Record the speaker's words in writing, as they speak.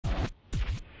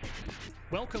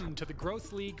Welcome to the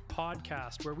Growth League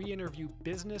podcast, where we interview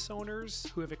business owners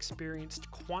who have experienced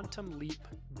quantum leap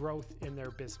growth in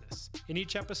their business. In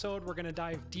each episode, we're going to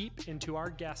dive deep into our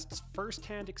guests'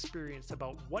 firsthand experience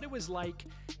about what it was like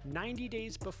 90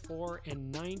 days before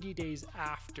and 90 days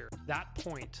after that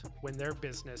point when their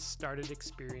business started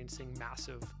experiencing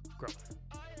massive growth.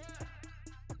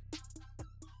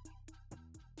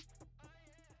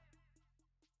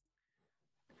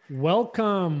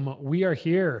 Welcome. We are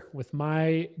here with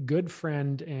my good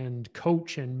friend and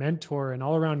coach and mentor and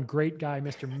all around great guy,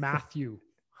 Mr. Matthew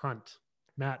Hunt.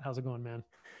 Matt, how's it going, man?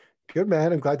 Good,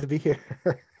 man. I'm glad to be here.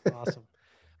 Awesome.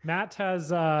 Matt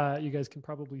has, you guys can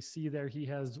probably see there, he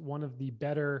has one of the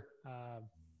better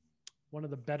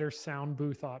sound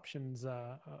booth options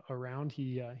around.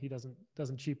 He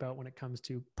doesn't cheap out when it comes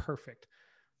to perfect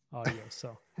audio.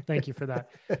 So thank you for that.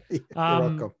 You're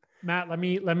welcome. Matt, let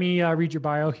me read your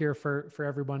bio here for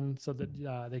everyone so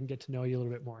that they can get to know you a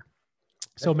little bit more.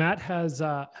 So Matt has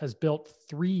built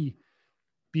 3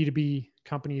 B2B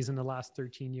companies in the last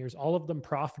 13 years, all of them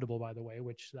profitable, by the way,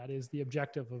 which that is the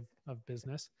objective of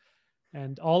business.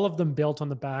 And all of them built on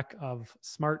the back of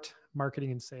smart marketing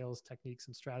and sales techniques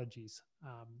and strategies.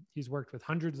 He's worked with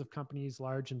hundreds of companies,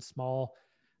 large and small.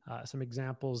 Some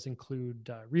examples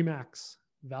include Remax,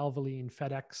 Valvoline,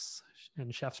 FedEx,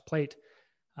 and Chef's Plate.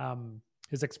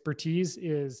 His expertise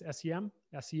is SEM,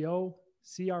 SEO,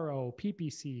 CRO,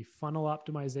 PPC, funnel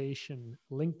optimization,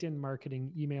 LinkedIn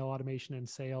marketing, email automation, and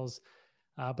sales.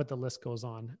 But the list goes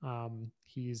on.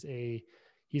 He's a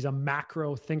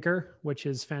macro thinker, which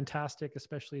is fantastic,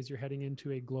 especially as you're heading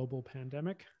into a global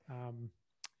pandemic. And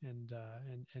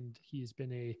he's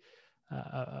been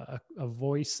a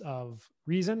voice of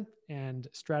reason and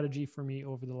strategy for me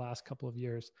over the last couple of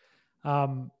years.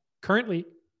 Currently,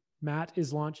 Matt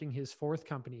is launching his 4th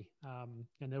company,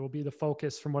 and it will be the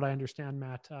focus, from what I understand,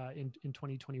 Matt, in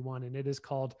 2021. And it is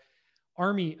called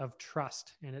Army of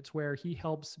Trust. And it's where he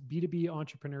helps B2B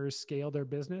entrepreneurs scale their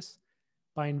business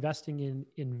by investing in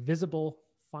invisible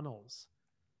funnels.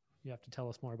 You have to tell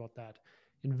us more about that.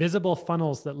 Invisible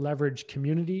funnels that leverage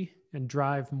community and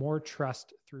drive more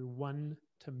trust through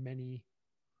one-to-many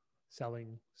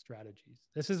selling strategies.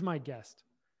 This is my guest,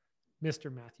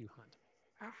 Mr. Matthew Hunt.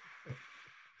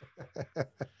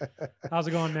 How's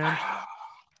it going, man?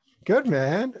 Good,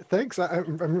 man. Thanks.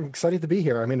 I'm excited to be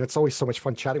here. I mean, it's always so much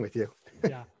fun chatting with you.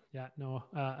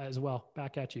 As well.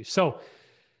 Back at you. So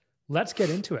let's get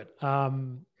into it.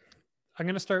 I'm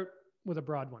going to start with a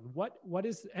broad one. What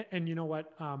is, and you know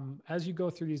what, as you go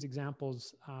through these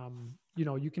examples,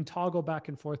 you can toggle back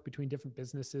and forth between different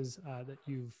businesses that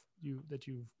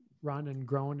you've run and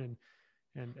grown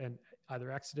and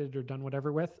either exited or done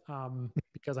whatever with,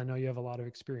 because I know you have a lot of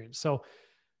experience. So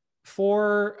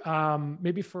for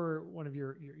maybe for one of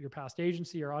your past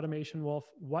agency or Automation Wolf,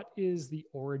 what is the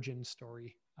origin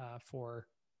story for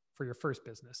your first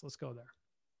business? Let's go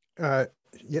there.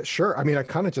 Yeah, sure. I mean, I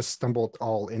kind of just stumbled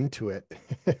all into it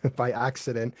by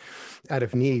accident out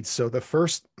of need. So the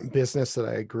first business that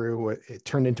I grew, it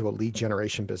turned into a lead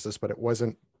generation business, but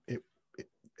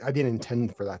I didn't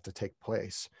intend for that to take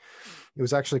place. It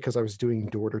was actually because I was doing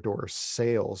door-to-door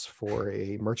sales for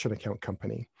a merchant account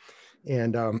company.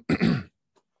 And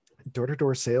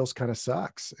door-to-door sales kind of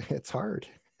sucks. It's hard.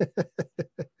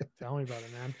 Tell me about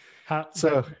it, man.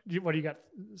 What do you got?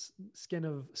 Skin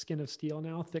of steel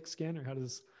now? Thick skin, or how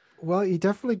does? Well, you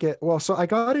definitely so I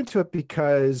got into it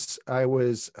because I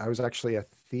was actually a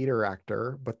theater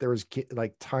actor, but there was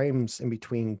like times in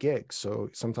between gigs. So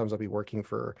sometimes I'll be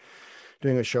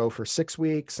doing a show for 6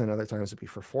 weeks, and other times it'd be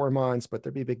for 4 months, but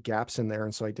there'd be big gaps in there.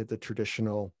 And so I did the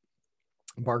traditional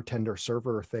bartender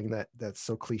server thing that's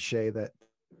so cliche that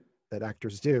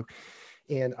actors do.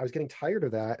 And I was getting tired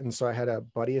of that. And so I had a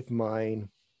buddy of mine,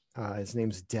 his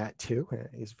name's Det too.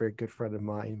 He's a very good friend of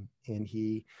mine. And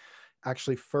he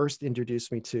actually first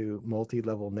introduced me to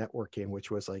multi-level networking, which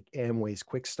was like Amway's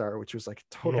Quick Start, which was like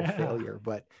a total failure.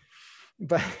 But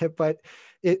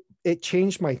it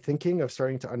changed my thinking of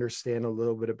starting to understand a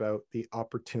little bit about the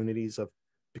opportunities of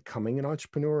becoming an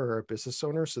entrepreneur or a business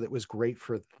owner. So that was great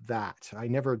for that. I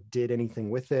never did anything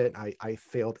with it. I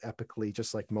failed epically,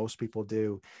 just like most people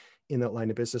do in that line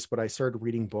of business. But I started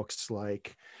reading books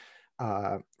like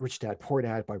Rich Dad, Poor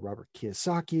Dad by Robert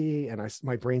Kiyosaki. And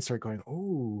my brain started going,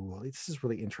 oh, this is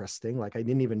really interesting. Like I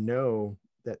didn't even know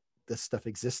that this stuff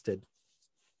existed.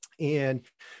 And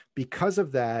because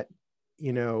of that,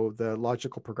 the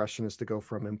logical progression is to go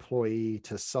from employee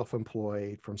to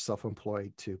self-employed, from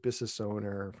self-employed to business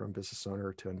owner, from business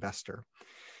owner to investor.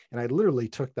 And I literally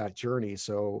took that journey.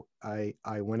 So I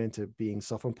went into being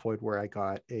self-employed, where I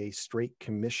got a straight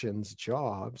commissions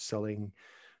job selling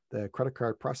the credit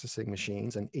card processing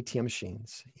machines and ATM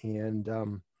machines.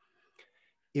 And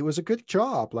it was a good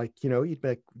job. Like, you'd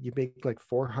make like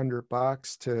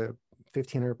 $400 to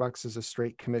 $1,500 as a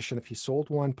straight commission if you sold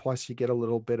one, plus you get a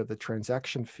little bit of the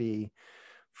transaction fee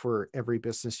for every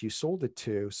business you sold it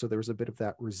to. So there was a bit of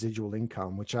that residual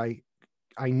income, which I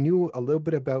knew a little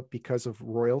bit about because of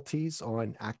royalties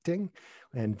on acting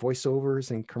and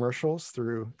voiceovers and commercials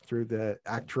through the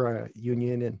ACTRA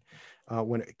union. And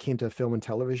when it came to film and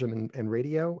television and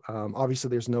radio, obviously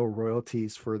there's no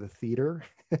royalties for the theater.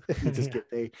 You just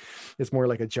get paid. It's more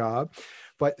like a job.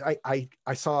 But I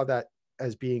saw that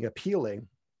as being appealing.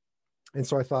 And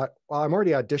so I thought, well, I'm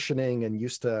already auditioning and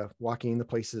used to walking into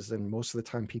places, and most of the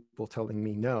time people telling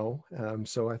me no.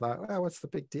 So I thought, well, what's the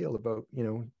big deal about,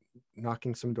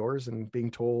 knocking some doors and being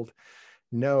told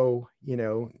no,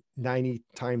 90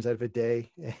 times out of a day,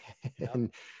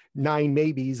 and 9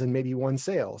 maybes and maybe 1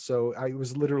 sale. So I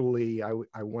was literally, I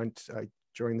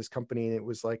joined this company, and it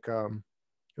was like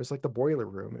the boiler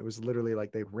room. It was literally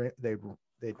like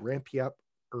they'd ramp you up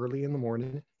early in the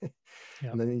morning,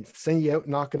 and then they'd send you out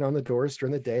knocking on the doors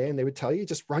during the day, and they would tell you,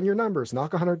 just run your numbers,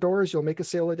 knock 100 doors, you'll make a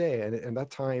sale a day. And at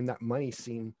that time, that money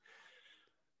seemed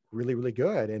really, really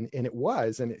good. And it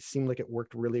was, and it seemed like it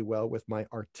worked really well with my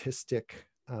artistic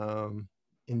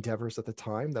endeavors at the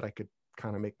time, that I could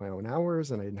kind of make my own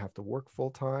hours and I didn't have to work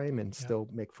full time and still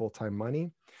make full-time money.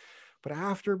 But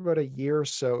after about a year or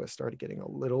so, it started getting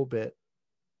a little bit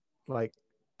like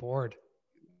bored.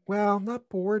 Well, not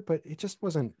bored, but it just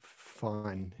wasn't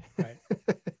fun. Right.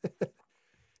 It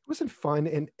wasn't fun.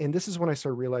 And this is when I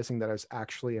started realizing that I was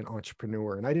actually an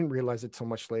entrepreneur. And I didn't realize it so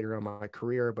much later in my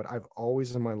career, but I've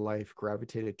always in my life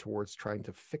gravitated towards trying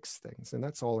to fix things. And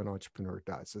that's all an entrepreneur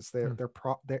does, is they're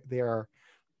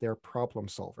problem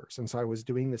solvers. And so I was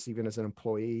doing this even as an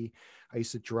employee. I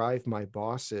used to drive my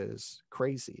bosses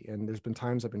crazy. And there's been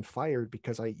times I've been fired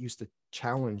because I used to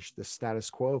challenge the status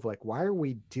quo of like, why are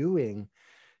we doing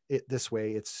it this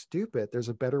way? It's stupid. There's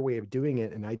a better way of doing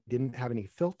it. And I didn't have any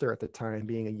filter at the time,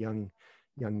 being a young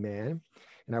man.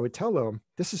 And I would tell them,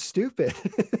 this is stupid.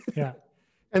 Yeah.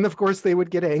 And of course they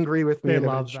would get angry with me. They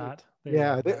love that.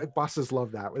 Bosses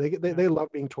love that. They love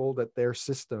being told that their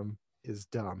system is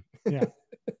dumb. Yeah.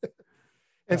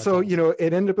 And so,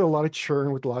 it ended up in a lot of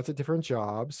churn with lots of different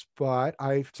jobs, but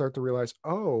I started to realize,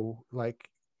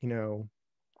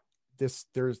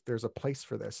 there's a place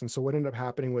for this. And so what ended up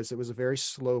happening was, it was a very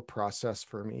slow process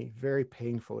for me, very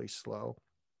painfully slow.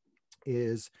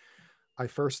 Is I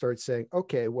first started saying,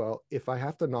 okay, well, if I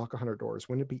have to knock 100 doors,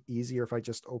 wouldn't it be easier if I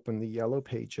just open the yellow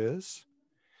pages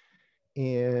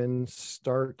and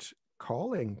start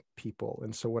calling people?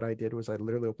 And so what I did was I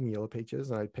literally opened the yellow pages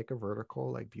and I'd pick a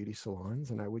vertical like beauty salons,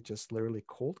 and I would just literally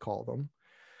cold call them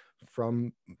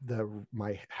from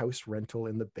my house rental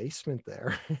in the basement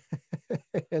there.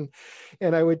 and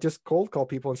I would just cold call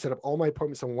people and set up all my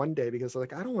appointments on one day, because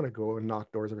like, I don't want to go and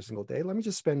knock doors every single day. Let me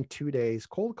just spend 2 days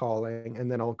cold calling,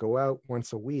 and then I'll go out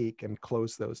once a week and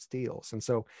close those deals. And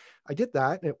so I did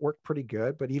that, and it worked pretty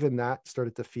good, but even that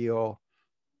started to feel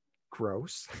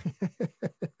gross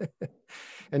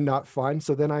and not fun.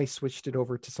 So then I switched it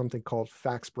over to something called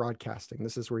fax broadcasting.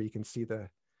 This is where you can see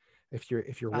if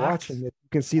you're watching it, you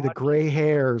can see the gray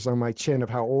hairs on my chin of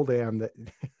how old I am. That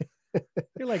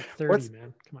you're like 30,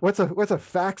 man. Come on. What's a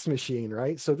fax machine,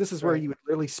 right? So this is where you would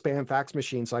literally spam fax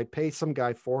machines. So I'd pay some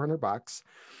guy $400,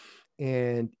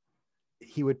 and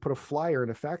he would put a flyer in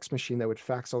a fax machine that would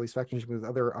fax all these fax machines with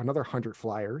another 100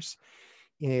 flyers.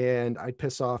 And I'd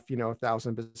piss off,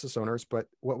 1,000 business owners. But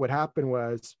what would happen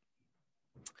was,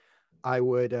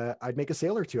 I'd make a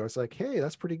sale or two. I was like, hey,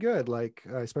 that's pretty good. Like,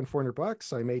 I spent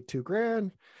 $400, I made $2,000.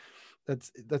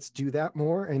 Let's do that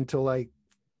more, until I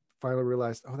finally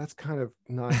realized, oh, that's kind of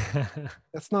not,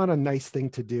 that's not a nice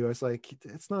thing to do. I was like,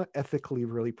 it's not ethically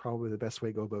really probably the best way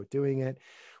to go about doing it,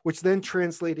 which then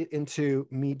translated into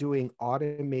me doing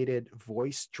automated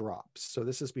voice drops. So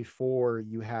this is before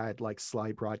you had like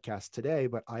slide broadcast today,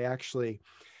 but I actually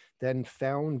then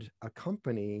found a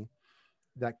company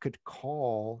that could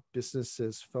call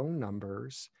businesses' phone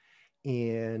numbers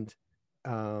and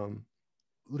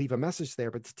leave a message there.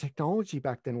 But the technology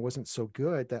back then wasn't so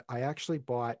good, that I actually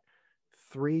bought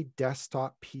 3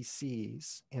 desktop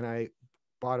PCs, and I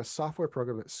bought a software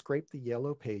program that scraped the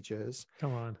yellow pages.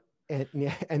 Come on.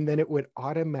 And then it would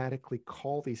automatically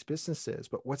call these businesses.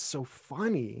 But what's so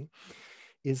funny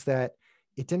is that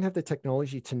it didn't have the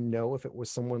technology to know if it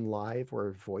was someone live or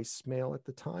a voicemail at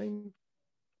the time.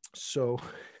 So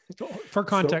for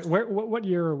context, what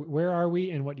year, where are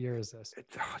we, and what year is this?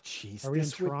 Oh, geez. Are we in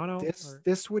Toronto?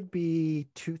 This would be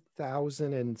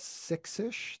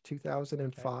 2006-ish,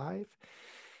 2005.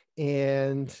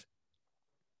 And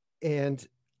and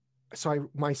so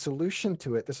my solution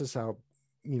to it, this is how,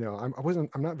 I'm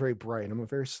not very bright. I'm a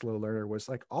very slow learner, was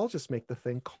like, I'll just make the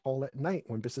thing call at night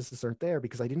when businesses aren't there,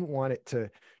 because I didn't want it to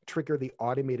trigger the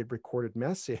automated recorded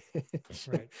message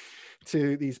Right.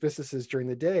 to these businesses during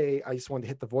the day. I just wanted to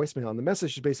hit the voicemail. And the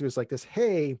message basically was like this: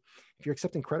 hey, if you're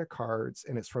accepting credit cards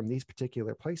and it's from these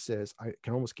particular places, I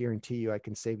can almost guarantee you I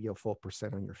can save you a full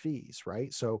percent on your fees,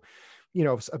 right? So,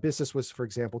 if a business was, for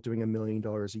example, doing $1 million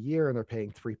a year and they're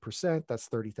paying 3%, that's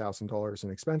 $30,000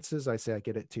 in expenses. I say I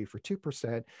get it to you for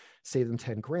 2%, save them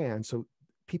 10 grand. So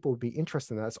people would be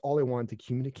interested in that. That's all I wanted to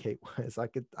communicate was I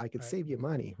could Right. save you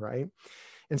money, right?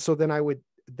 And so then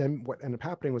what ended up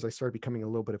happening was I started becoming a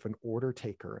little bit of an order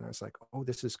taker, and I was like, oh,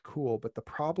 this is cool. But the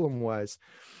problem was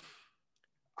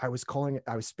I was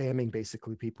spamming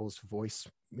basically people's voice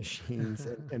machines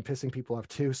and pissing people off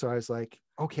too. So I was like,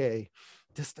 okay,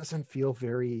 this doesn't feel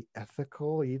very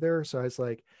ethical either. So I was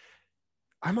like,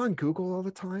 I'm on Google all the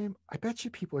time. I bet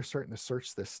you people are starting to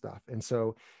search this stuff. And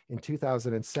so in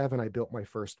 2007, I built my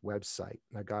first website.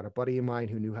 I got a buddy of mine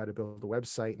who knew how to build a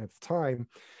website. And at the time,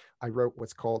 I wrote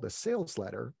what's called a sales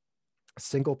letter, a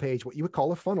single page, what you would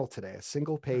call a funnel today, a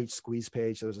single Right. page squeeze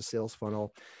page. There was a sales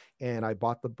funnel. And I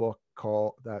bought the book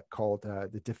called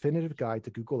The Definitive Guide to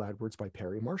Google AdWords by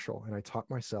Perry Marshall. And I taught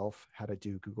myself how to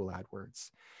do Google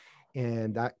AdWords.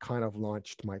 And that kind of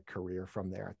launched my career from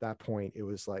there. At that point, it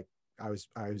was like I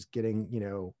was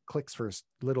getting, clicks for as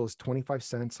little as 25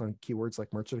 cents on keywords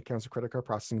like merchant accounts or credit card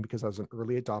processing, because I was an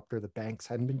early adopter. The banks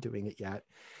hadn't been doing it yet.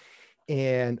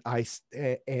 And I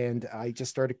just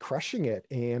started crushing it.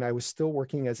 And I was still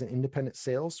working as an independent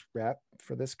sales rep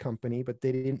for this company, but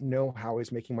they didn't know how I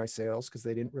was making my sales because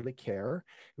they didn't really care.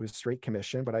 It was straight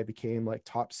commission, but I became like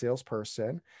top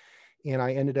salesperson. And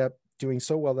I ended up doing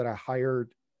so well that I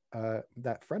hired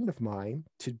that friend of mine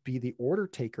to be the order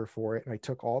taker for it. And I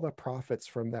took all the profits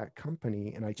from that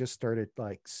company and I just started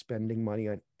like spending money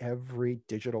on every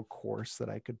digital course that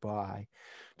I could buy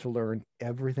to learn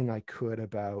everything I could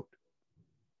about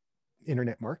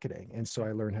internet marketing. And so Yeah.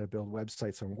 I learned how to build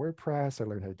websites on WordPress. I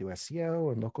learned how to do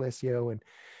SEO and local SEO.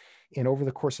 And over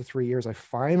the course of 3 years, I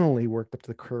finally worked up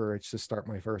the courage to start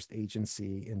my first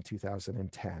agency in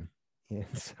 2010.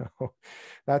 And so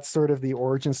that's sort of the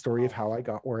origin story of Wow. how I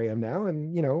got where I am now.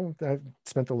 And, I've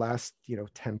spent the last,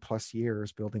 10 plus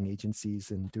years building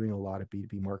agencies and doing a lot of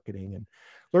B2B marketing and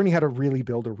learning how to really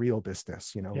build a real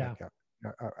business, Yeah. like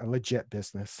a legit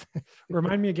business.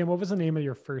 Remind me again, what was the name of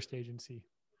your first agency?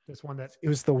 This one that It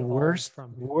was the evolved worst,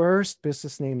 from. worst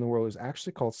business name in the world. It was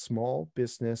actually called Small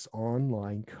Business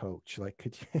Online Coach. Like,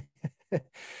 could you?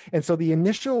 And so the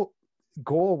initial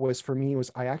goal was for me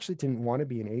was I actually didn't want to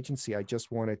be an agency. I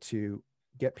just wanted to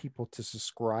get people to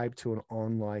subscribe to an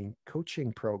online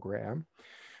coaching program.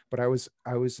 But I was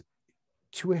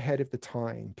too ahead of the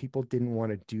time. People didn't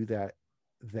want to do that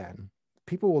then.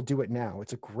 People will do it now.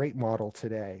 It's a great model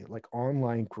today, like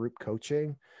online group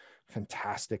coaching,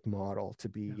 fantastic model to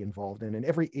Yeah. be involved in. And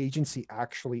every agency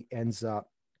actually ends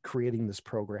up creating this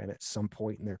program at some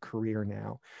point in their career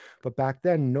now. But back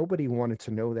then, nobody wanted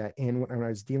to know that. And when I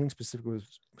was dealing specifically with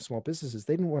small businesses,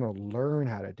 they didn't want to learn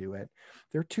how to do it.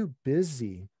 They're too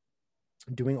busy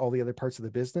doing all the other parts of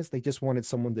the business. They just wanted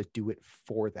someone to do it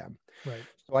for them. Right.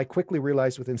 So I quickly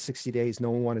realized within 60 days, no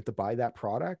one wanted to buy that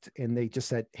product. And they just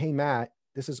said, hey, Matt,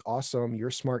 this is awesome. You're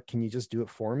smart. Can you just do it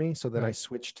for me? So then I Right.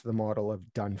 switched to the model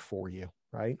of done for you.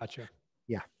 Right. Gotcha.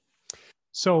 Yeah.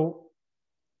 So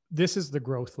this is the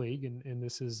Growth League, and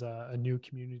this is a new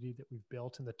community that we've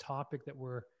built. And the topic that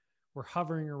we're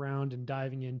hovering around and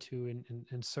diving into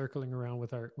and circling around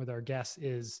with our guests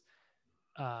is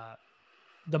uh,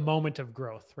 the moment of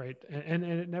growth, right? And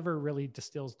it never really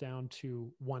distills down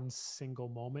to one single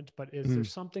moment, but is there Mm.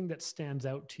 something that stands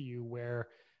out to you where,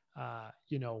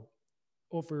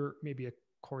 over maybe a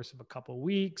course of a couple of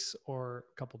weeks or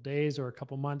a couple of days or a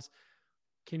couple of months,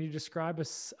 can you describe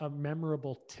a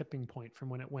memorable tipping point from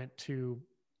when it went to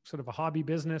sort of a hobby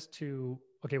business to,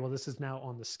 okay, well, this is now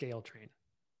on the scale train?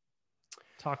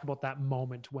 Talk about that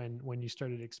moment when you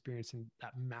started experiencing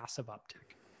that massive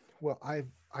uptick. Well,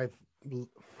 I've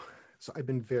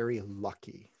been very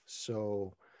lucky.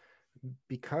 So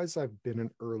because I've been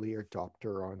an early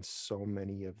adopter on so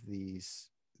many of these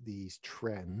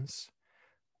trends,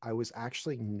 I was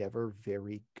actually never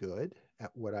very good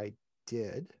at what I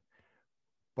did,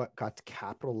 but got to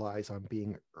capitalize on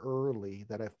being early,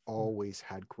 that I've always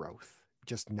had growth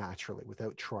just naturally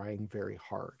without trying very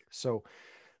hard. So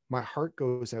my heart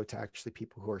goes out to actually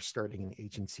people who are starting an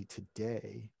agency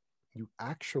today. You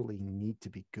actually need to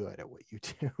be good at what you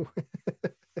do.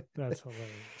 That's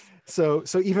hilarious. So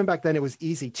even back then it was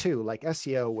easy too. Like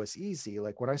SEO was easy.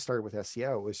 Like when I started with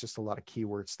SEO, it was just a lot of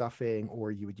keyword stuffing,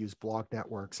 or you would use blog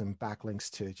networks and backlinks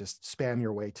to just spam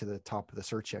your way to the top of the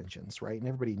search engines, right? And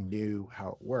everybody knew how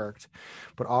it worked.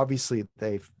 But obviously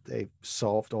they've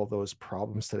solved all those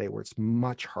problems today where it's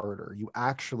much harder. You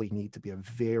actually need to be a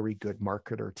very good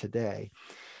marketer today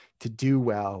to do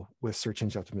well with search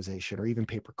engine optimization or even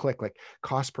pay per click. Like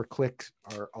cost per click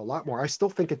are a lot more. I still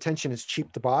think attention is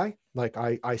cheap to buy. Like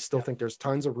I still think there's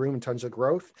tons of room and tons of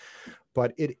growth,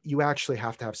 but you actually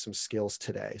have to have some skills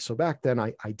today. So back then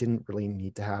I didn't really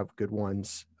need to have good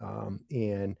ones.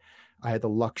 And I had the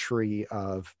luxury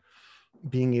of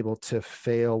being able to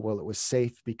fail while it was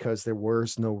safe because there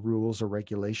was no rules or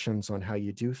regulations on how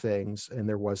you do things. And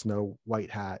there was no white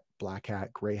hat, black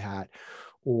hat, gray hat,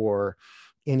 or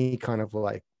any kind of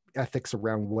like ethics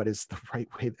around what is the right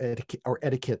way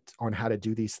etiquette on how to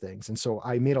do these things. And so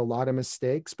I made a lot of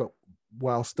mistakes, but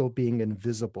while still being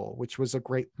invisible, which was a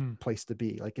great place to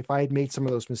be. Like if I had made some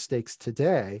of those mistakes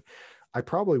today, I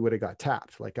probably would have got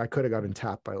tapped. Like I could have gotten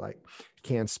tapped by like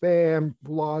canned spam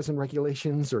laws and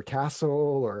regulations or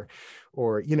Castle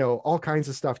or, you know, all kinds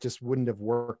of stuff just wouldn't have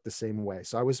worked the same way.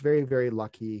 So I was very, very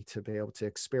lucky to be able to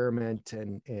experiment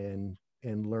and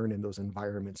learn in those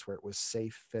environments where it was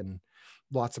safe and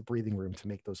lots of breathing room to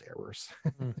make those errors.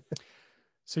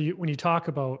 So when you talk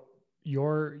about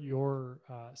your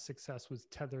success was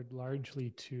tethered largely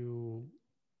to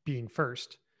being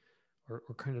first or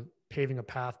kind of paving a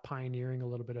path, pioneering a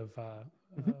little bit of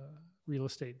real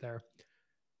estate there.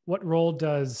 What role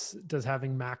does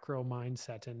having macro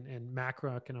mindset and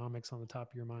macroeconomics on the top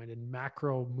of your mind and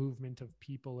macro movement of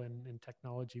people and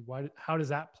technology, how does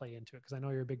that play into it? Because I know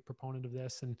you're a big proponent of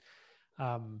this. And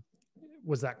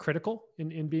was that critical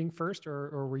in being first,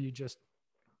 or were you just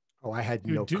I had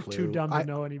no clue. Too dumb to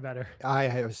know any better?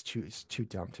 I was too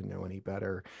dumb to know any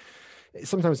better.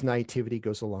 Sometimes naivety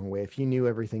goes a long way. If you knew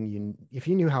everything, if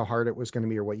you knew how hard it was going to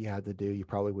be or what you had to do, you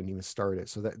probably wouldn't even start it.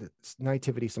 So that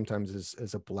naivety sometimes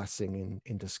is a blessing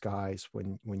in disguise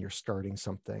when you're starting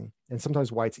something. And sometimes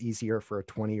why it's easier for a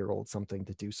 20-year-old something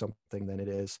to do something than it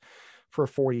is for a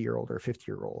 40-year-old or a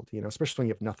 50-year-old, you know, especially when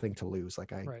you have nothing to lose.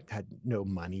 Like I had no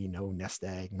money, no nest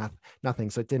egg, nothing.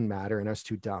 So it didn't matter. And I was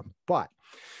too dumb. But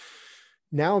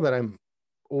now that I'm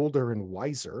older and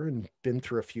wiser and been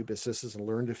through a few businesses and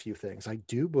learned a few things, I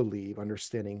do believe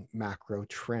understanding macro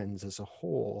trends as a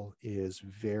whole is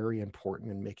very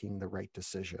important in making the right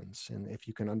decisions. And if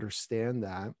you can understand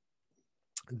that,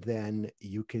 then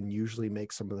you can usually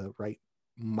make some of the right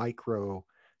micro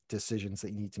decisions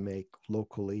that you need to make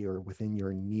locally or within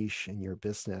your niche in your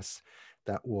business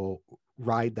that will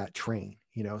ride that train,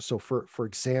 you know. So for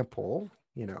example,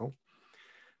 you know,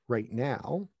 right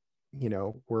now, you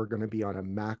know, we're going to be on a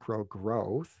macro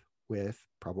growth with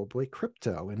probably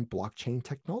crypto and blockchain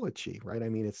technology, right? I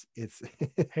mean, it's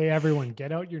Hey, everyone,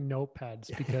 get out your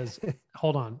notepads because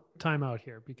hold on, time out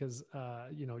here because,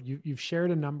 you know, you've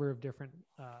shared a number of different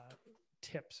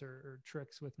tips or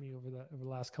tricks with me over the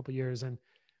last couple of years, and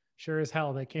sure as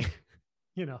hell they can't,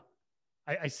 you know,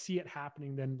 I see it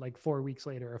happening then like 4 weeks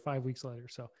later or 5 weeks later.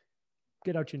 So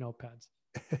get out your notepads.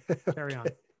 Carry on.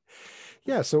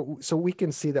 Yeah, so we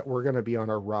can see that we're going to be on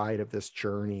a ride of this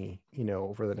journey, you know,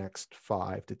 over the next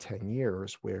 5 to 10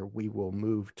 years, where we will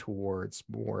move towards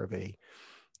more of a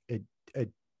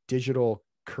digital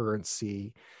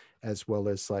currency, as well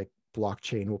as like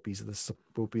blockchain will be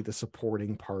the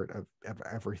supporting part of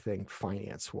everything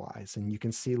finance wise, and you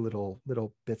can see little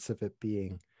bits of it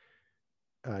being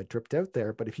dripped out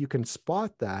there. But if you can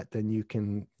spot that, then you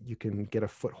can get a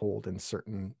foothold in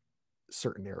certain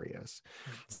areas.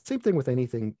 Same thing with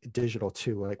anything digital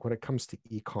too. Like when it comes to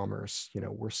e-commerce, you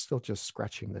know, we're still just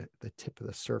scratching the tip of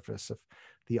the surface of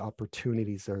the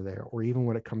opportunities that are there. Or even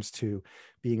when it comes to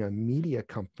being a media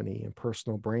company and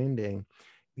personal branding,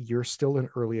 you're still an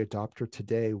early adopter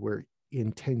today, where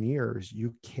in 10 years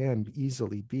you can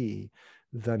easily be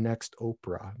the next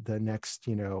Oprah, the next,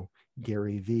 you know,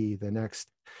 Gary Vee, the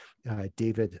next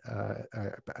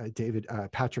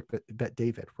Patrick Bet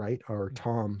David, right? Or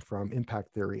Tom from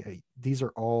Impact Theory. These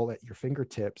are all at your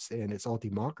fingertips and it's all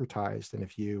democratized. And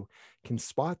if you can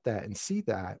spot that and see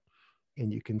that,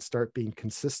 and you can start being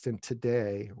consistent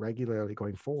today, regularly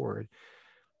going forward,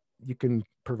 you can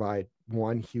provide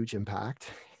one, huge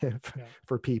impact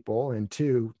for people, and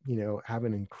two, you know, have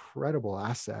an incredible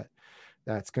asset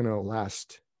that's going to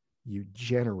last you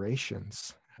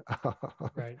generations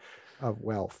of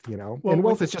wealth, you know. Well, and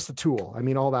wealth is just a tool. I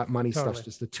mean, all that money stuff's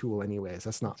just a tool anyways.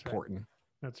 That's not important.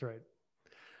 That's right.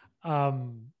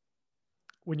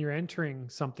 When you're entering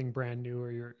something brand new,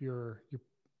 or you're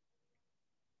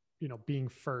being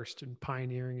first and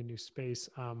pioneering a new space,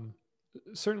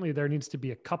 certainly there needs to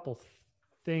be a couple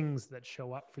things that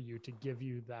show up for you to give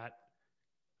you that,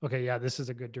 okay, yeah, this is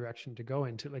a good direction to go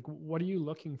into. Like, what are you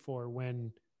looking for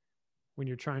when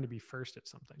you're trying to be first at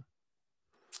something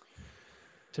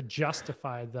to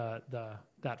justify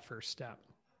that first step?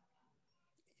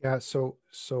 Yeah. So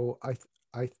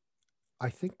I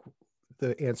think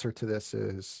the answer to this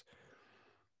is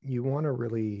you want to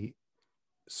really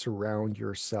surround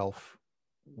yourself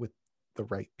with the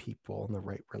right people and the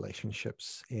right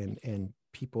relationships and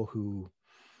people who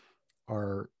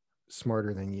are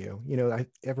smarter than you.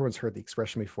 Everyone's heard the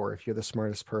expression before, if you're the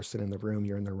smartest person in the room,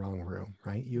 you're in the wrong room,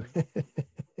 right?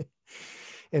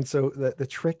 And so the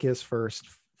trick is first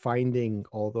finding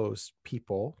all those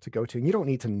people to go to, and you don't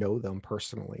need to know them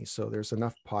personally. So there's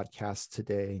enough podcasts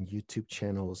today and YouTube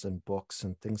channels and books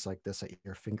and things like this at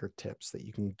your fingertips that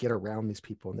you can get around these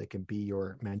people and they can be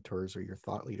your mentors or your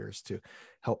thought leaders to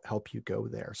help you go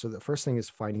there. So the first thing is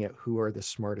finding out who are the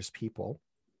smartest people.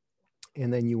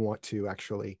 And then you want to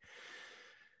actually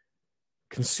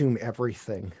consume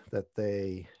everything that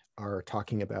they are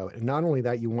talking about. And not only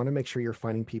that, you want to make sure you're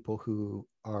finding people who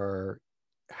are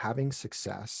having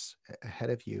success ahead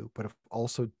of you, but have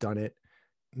also done it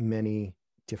many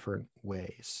different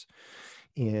ways.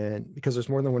 And because there's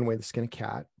more than one way to skin a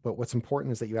cat, but what's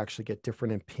important is that you actually get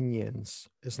different opinions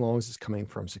as long as it's coming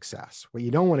from success. What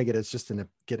you don't want to get is just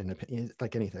get an opinion,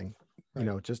 like anything,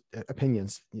 Right. just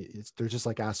opinions. They're just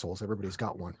like assholes. Everybody's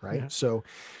got one, right? Yeah. So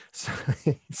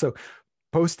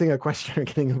posting a question or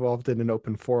getting involved in an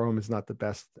open forum is not the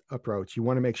best approach. You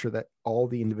want to make sure that all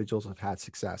the individuals have had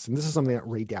success. And this is something that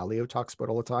Ray Dalio talks about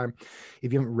all the time.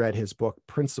 If you haven't read his book,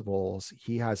 Principles,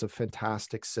 he has a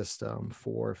fantastic system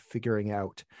for figuring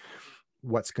out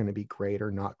what's going to be great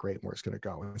or not great and where it's going to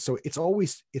go. And so it's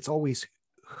always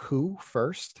who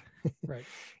first. Right.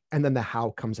 And then the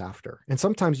how comes after. And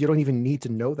sometimes you don't even need to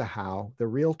know the how. The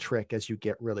real trick as you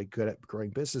get really good at growing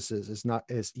businesses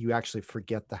is you actually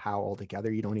forget the how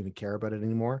altogether. You don't even care about it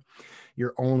anymore.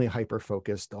 You're only hyper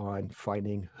focused on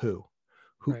finding who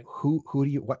Right. who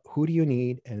do you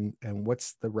need and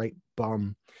what's the right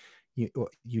bum you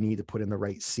need to put in the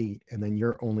right seat. And then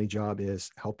your only job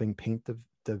is helping paint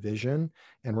the vision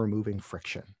and removing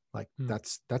friction. Like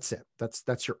that's it.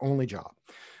 That's your only job.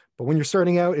 But when you're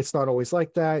starting out, it's not always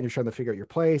like that. And you're trying to figure out your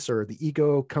place, or the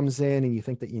ego comes in and you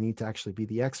think that you need to actually be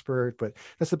the expert. But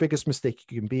that's the biggest mistake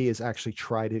you can be, is actually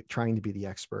trying to be the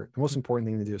expert. The most important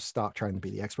thing to do is stop trying to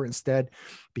be the expert. Instead,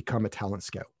 become a talent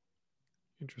scout.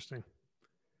 Interesting.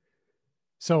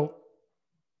 So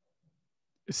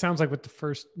it sounds like with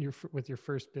your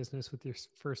first business, with your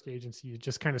first agency, you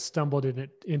just kind of stumbled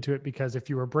into it because if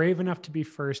you were brave enough to be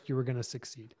first, you were going to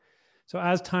succeed. So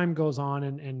as time goes on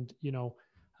and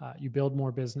you build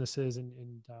more businesses and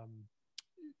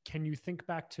can you think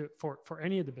back to, for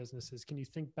any of the businesses, can you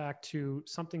think back to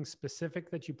something specific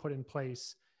that you put in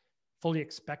place, fully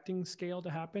expecting scale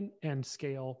to happen, and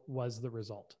scale was the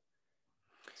result?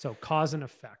 So cause and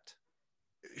effect.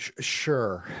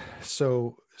 Sure.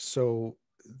 So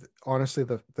honestly,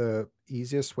 the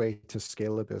easiest way to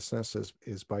scale a business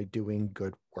is by doing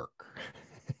good work.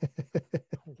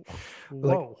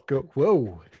 Like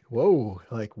Whoa. whoa,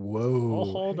 like Oh, whoa.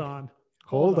 hold on.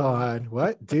 Hold on.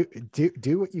 What? Do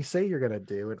what you say you're going to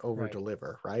do and over Right.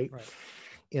 deliver, right? Right.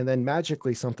 And then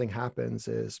magically something happens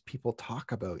is people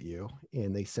talk about you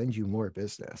and they send you more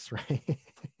business, right?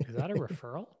 Is that a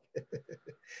referral?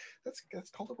 That's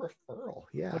called a referral.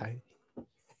 Yeah.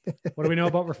 What do we know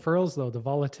about referrals though? The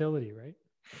volatility, right?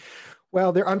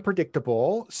 Well, they're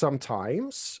unpredictable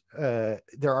sometimes.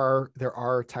 There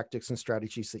are tactics and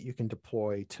strategies that you can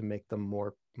deploy to make them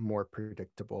more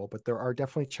predictable, but there are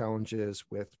definitely challenges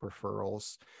with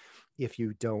referrals if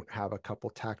you don't have a couple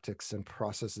tactics and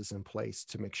processes in place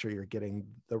to make sure you're getting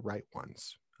the right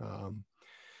ones.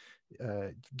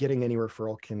 Getting any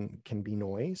referral can be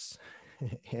noise,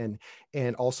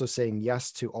 and also saying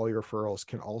yes to all your referrals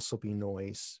can also be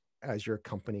noise as your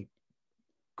company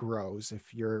grows,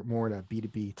 if you're more in a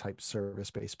B2B type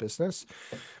service-based business,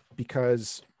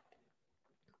 because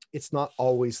it's not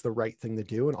always the right thing to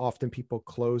do. And often people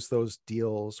close those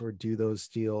deals or do those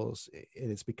deals, and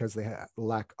it's because they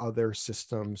lack other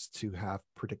systems to have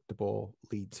predictable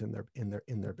leads in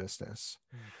their business.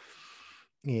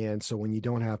 And so when you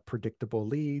don't have predictable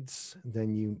leads,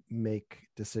 then you make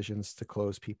decisions to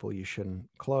close people you shouldn't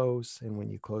close. And when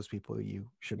you close people you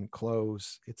shouldn't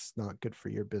close, it's not good for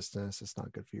your business. It's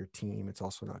not good for your team. It's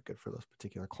also not good for those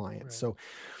particular clients. Right. So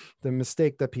the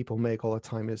mistake that people make all the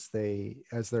time is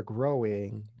as they're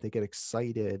growing, they get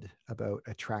excited about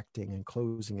attracting and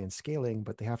closing and scaling,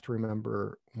 but they have to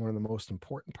remember one of the most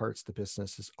important parts of the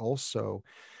business is also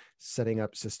setting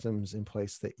up systems in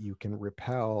place that you can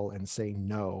repel and say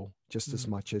no just as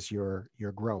much as you're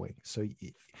growing. So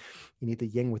you need the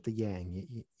yin with the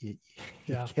yang. Yeah.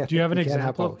 You Do you have an can't have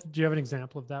example both. of, do you have an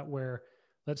example of that where,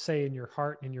 let's say in your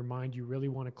heart and in your mind, you really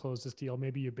want to close this deal?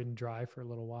 Maybe you've been dry for a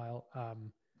little while.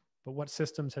 But what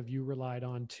systems have you relied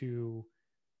on to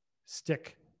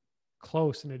stick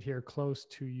close and adhere close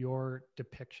to your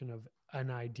depiction of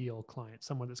an ideal client,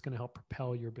 someone that's going to help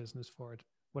propel your business forward?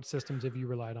 What systems have you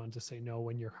relied on to say no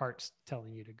when your heart's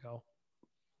telling you to go?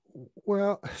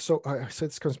 Well, so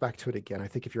this comes back to it again. I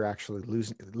think if you're actually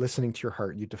listening to your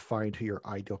heart, you define who your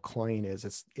ideal client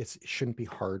is. It shouldn't be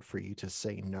hard for you to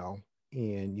say no,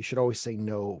 and you should always say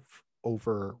no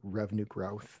over revenue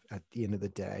growth. At the end of the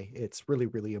day, it's really,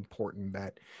 really important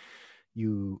that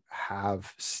you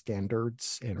have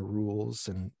standards and rules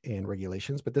and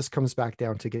regulations. But this comes back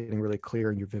down to getting really clear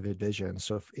in your vivid vision.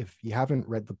 So if you haven't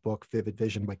read the book Vivid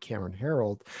Vision by Cameron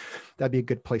Herold, that'd be a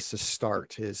good place to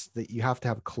start, is that you have to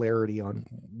have clarity on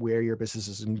where your business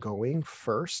is going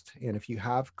first. And if you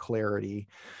have clarity,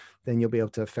 then you'll be able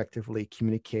to effectively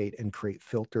communicate and create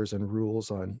filters and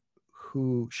rules on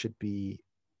who should be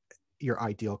your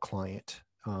ideal client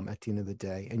at the end of the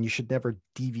day. And you should never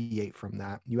deviate from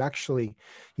that. You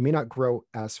may not grow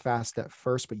as fast at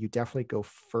first, but you definitely go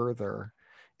further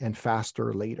and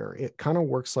faster later. It kind of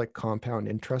works like compound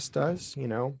interest does,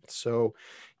 so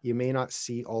you may not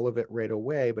see all of it right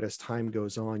away, but as time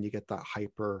goes on, you get that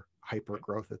hyper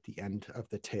growth at the end of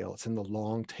the tail. It's in the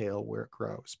long tail where it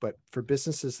grows. But for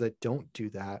businesses that don't do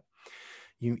that,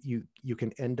 you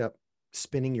can end up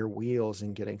spinning your wheels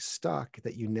and getting stuck,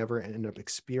 that you never end up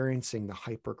experiencing the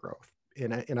hyper growth.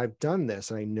 And I've done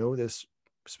this, and I know this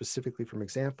specifically from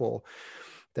example,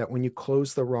 that when you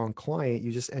close the wrong client,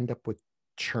 you just end up with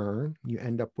churn. You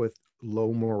end up with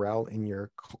low morale in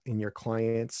your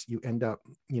clients. You end up,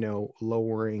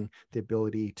 lowering the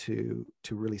ability to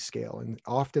really scale. And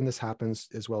often this happens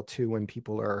as well too when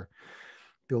people are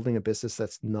building a business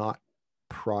that's not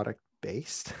product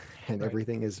based and Right.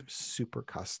 everything is super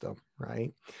custom,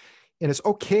 right? And it's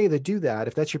okay to do that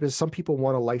if that's your business. Some people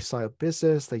want a lifestyle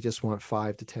business. They just want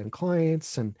 5 to 10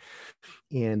 clients, and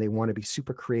they want to be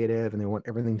super creative and they want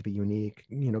everything to be unique.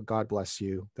 God bless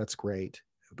you. That's great.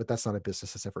 But that's not a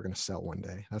business that's ever going to sell one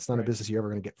day. That's not a Right. business you're ever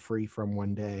going to get free from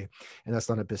one day. And that's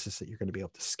not a business that you're going to be able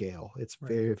to scale. It's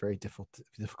Right. very, very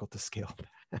difficult to scale.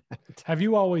 Have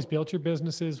you always built your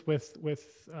businesses with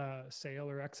sale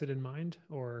or exit in mind,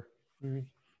 or?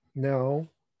 No,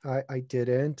 I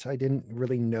didn't. I didn't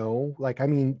really know. Like, I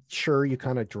mean, sure, you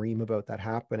kind of dream about that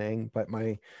happening, but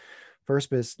my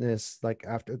first business, like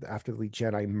after the lead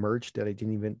gen, I merged it. I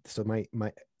didn't even, so my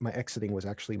exiting was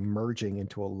actually merging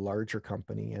into a larger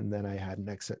company, and then I had an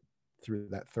exit through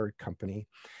that third company,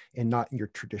 and not in your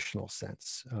traditional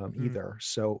sense either.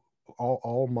 So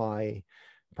all my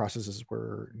processes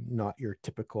were not your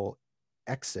typical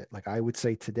exit. Like, I would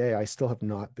say today, I still have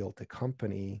not built a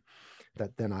company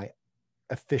that then I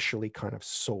officially kind of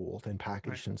sold and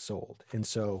packaged and sold. And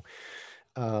so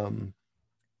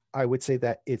I would say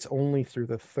that it's only through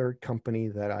the third company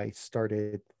that I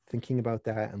started thinking about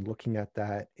that and looking at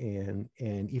that, and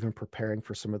even preparing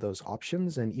for some of those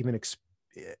options, and even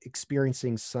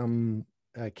experiencing some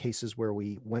cases where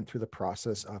we went through the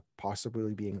process of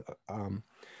possibly being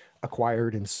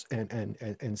acquired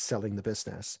and selling the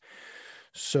business.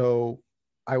 So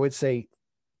I would say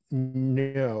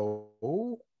no.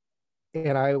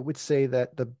 And I would say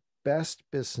that the best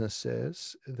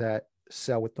businesses that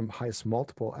sell with the highest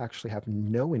multiple actually have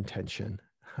no intention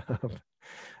of,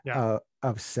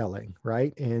 of selling,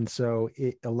 right? And so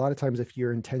a lot of times, if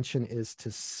your intention is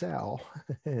to sell,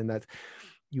 and that,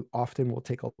 you often will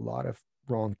take a lot of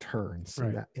wrong turns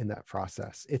in that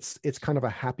process. It's kind of a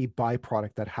happy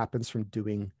byproduct that happens from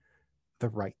doing the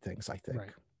right things, I think.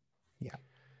 Right. Yeah.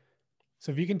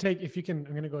 So if you can,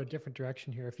 I'm going to go a different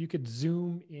direction here. If you could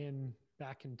zoom in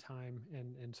back in time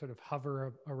and sort of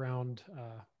hover around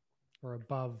or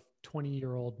above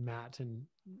 20-year-old Matt, and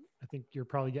I think you're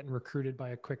probably getting recruited by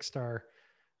a Quickstar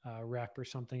rep or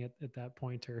something at that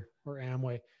point, or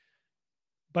Amway.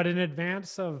 But in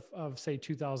advance of say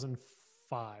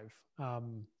 2005,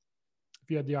 if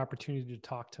you had the opportunity to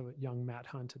talk to young Matt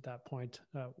Hunt at that point,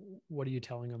 what are you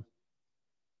telling him?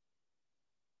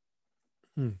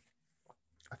 Hmm.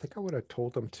 I think I would have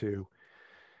told them to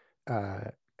uh,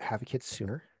 have a kid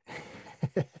sooner.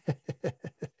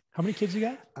 How many kids you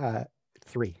got? uh,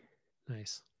 3.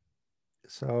 Nice.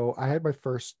 So I had my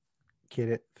first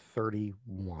kid at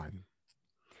 31,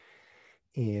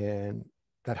 and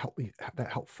that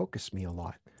helped focus me a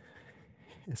lot.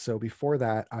 And so before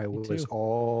that, I Me was too.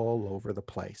 all over the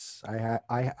place. I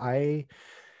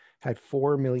had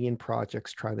 4 million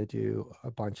projects trying to do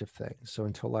a bunch of things. So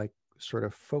until I sort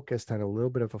of focused on a little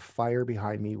bit of a fire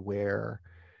behind me where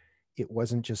it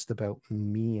wasn't just about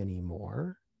me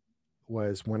anymore,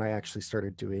 was when I actually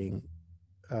started doing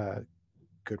uh,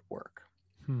 good work.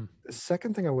 Hmm. The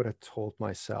second thing I would have told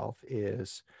myself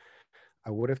is I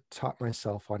would have taught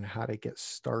myself on how to get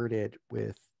started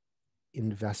with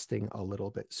investing a little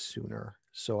bit sooner.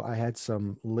 So I had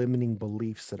some limiting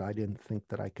beliefs that I didn't think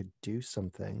that I could do some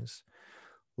things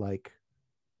like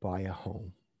buy a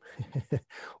home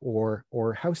or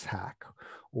house hack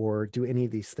or do any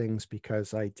of these things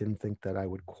because I didn't think that I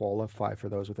would qualify for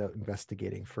those without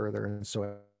investigating further. And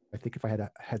so I think if I had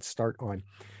a head start on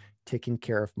taking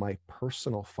care of my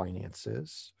personal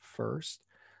finances first,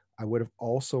 I would have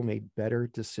also made better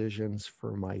decisions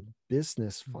for my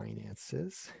business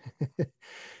finances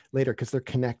later because they're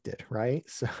connected, right?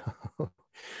 So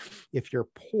if you're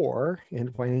poor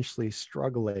and financially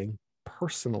struggling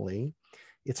personally,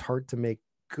 it's hard to make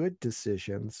good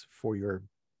decisions for your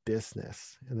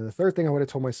business. And then the third thing I would have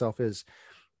told myself is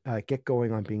get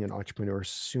going on being an entrepreneur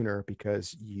sooner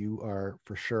because you are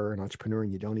for sure an entrepreneur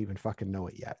and you don't even fucking know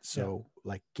it yet. Yeah, So,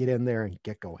 like, get in there and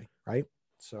get going, right?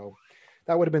 So,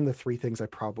 that would have been the 3 things I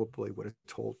probably would have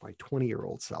told my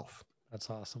 20-year-old self. that's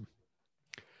awesome.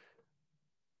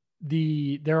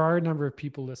 There are a number of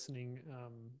people listening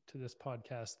to this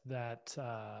podcast that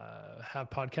have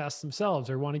podcasts themselves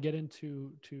or want to get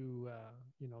into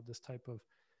this type of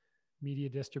media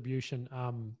distribution.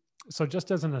 So just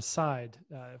as an aside,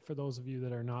 for those of you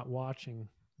that are not watching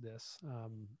this,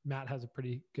 Matt has a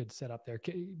pretty good setup there.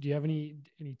 Do you have any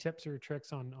tips or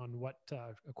tricks on what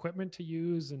equipment to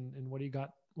use and what do you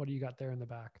got? What do you got there in the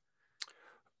back?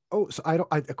 Oh, so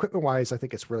equipment wise, I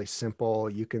think it's really simple.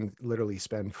 You can literally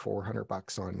spend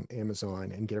 $400 on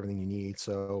Amazon and get everything you need.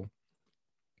 So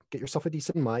get yourself a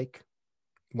decent mic,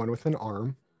 one with an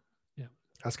arm. Yeah.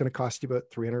 That's going to cost you about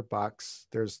 $300.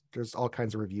 There's all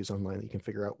kinds of reviews online that you can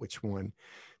figure out which one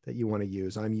that you want to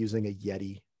use. I'm using a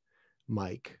Yeti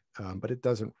mic, but it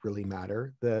doesn't really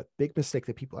matter. The big mistake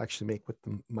that people actually make with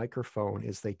the microphone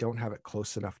is they don't have it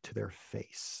close enough to their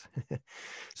face.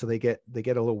 So they get a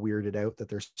little weirded out that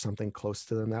there's something close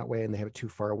to them that way, and they have it too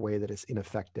far away that it's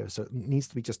ineffective. So it needs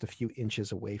to be just a few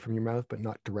inches away from your mouth, but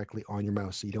not directly on your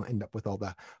mouth, so you don't end up with all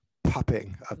the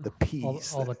popping of the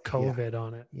P's. All the COVID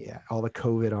on it. Yeah, all the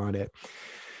COVID on it.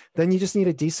 Then you just need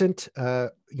a decent,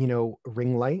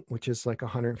 ring light, which is like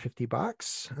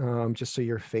 $150, just so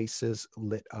your face is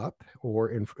lit up,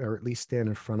 or at least stand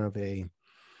in front of a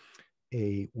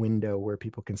window where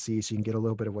people can see, so you can get a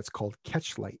little bit of what's called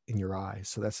catch light in your eye.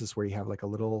 So this is where you have like a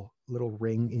little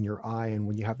ring in your eye, and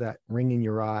when you have that ring in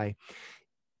your eye,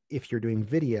 if you're doing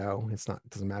video, it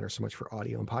doesn't matter so much for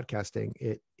audio and podcasting.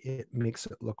 It makes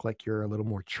it look like you're a little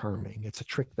more charming. It's a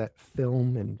trick that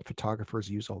film and photographers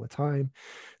use all the time,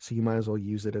 so you might as well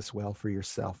use it as well for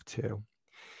yourself too.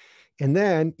 And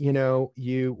then,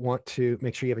 you want to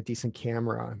make sure you have a decent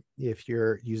camera if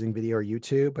you're using video or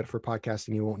YouTube. But for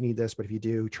podcasting, you won't need this. But if you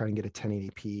do, try and get a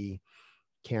 1080p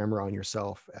camera on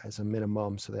yourself as a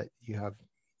minimum so that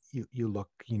you look,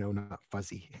 not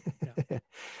fuzzy. Yeah.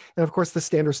 And of course, the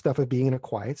standard stuff of being in a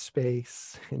quiet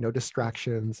space and no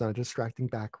distractions, not a distracting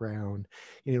background.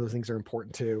 Those things are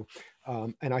important too.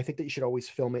 And I think that you should always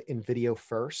film it in video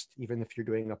first, even if you're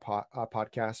doing a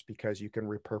podcast, because you can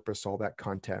repurpose all that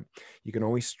content. You can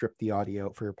always strip the audio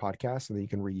for your podcast, and then you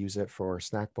can reuse it for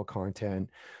snackable content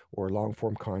or long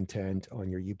form content on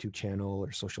your YouTube channel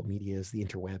or social medias, the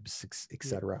interwebs,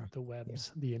 etc. The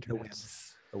webs, Yeah. the internet.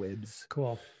 The webs.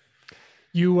 Cool.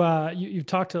 You've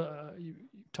talked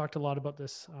a lot about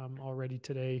this already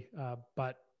today,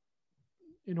 but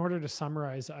in order to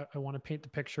summarize, I want to paint the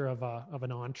picture of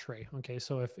an entree. Okay,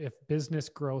 so if business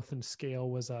growth and scale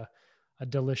was a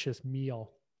delicious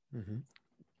meal, Mm-hmm.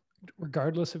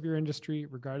 regardless of your industry,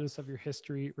 regardless of your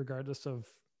history, regardless of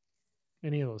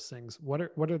any of those things, what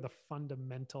are the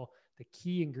fundamental, the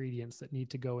key ingredients that need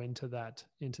to go into that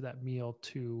meal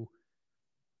to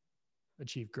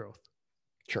achieve growth?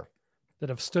 Sure. That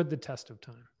have stood the test of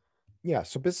time? Yeah,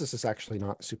 so business is actually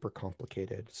not super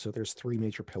complicated. So there's 3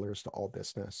 major pillars to all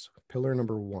business. Pillar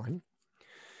number 1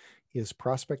 is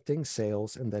prospecting,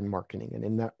 sales, and then marketing, and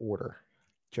in that order.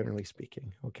 generally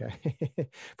speaking. Okay.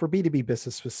 For B2B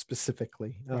business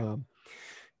specifically. Right.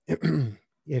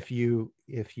 If you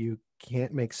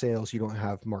can't make sales, you don't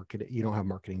have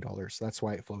marketing dollars. That's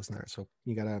why it flows in there. So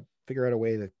you got to figure out a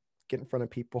way to get in front of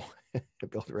people, to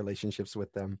build relationships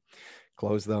with them,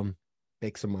 close them,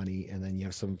 make some money, and then you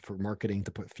have some for marketing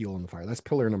to put fuel in the fire. That's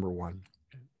pillar number one.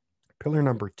 Pillar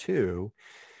number two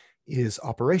is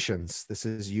operations. This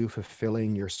is you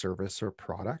fulfilling your service or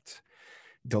product,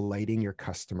 delighting your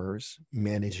customers,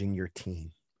 managing your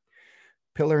team.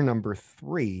 Pillar number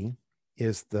three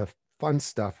is the fun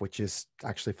stuff, which is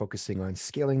actually focusing on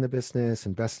scaling the business,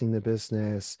 investing in the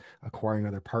business, acquiring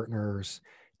other partners,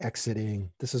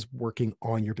 exiting. This is working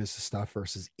on your business stuff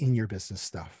versus in your business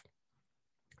stuff.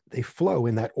 They flow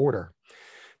in that order.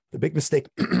 The big mistake,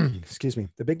 excuse me,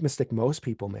 the big mistake most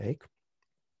people make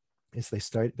is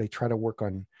they try to work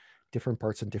on different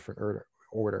parts in different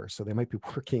order. So they might be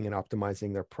working and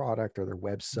optimizing their product or their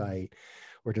website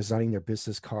or designing their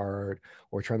business card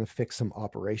or trying to fix some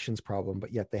operations problem,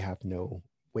 but yet they have no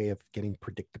way of getting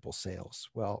predictable sales.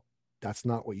 Well, that's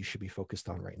not what you should be focused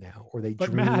on right now. Or they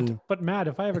dream. But Matt,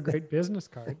 if I have a great business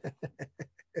card,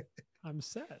 I'm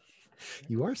set.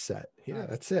 You are set. Yeah, Right.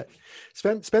 that's it.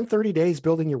 Spend 30 days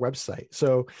building your website.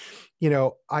 So,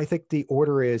 I think the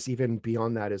order is even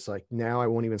beyond that is like, now I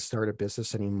won't even start a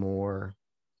business anymore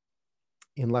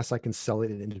unless I can sell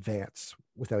it in advance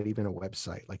without even a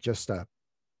website, like just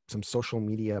some social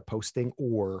media posting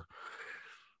or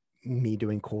me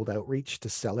doing cold outreach to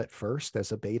sell it first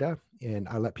as a beta. And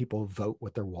I let people vote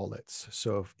with their wallets.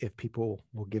 So if people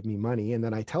will give me money, and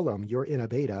then I tell them you're in a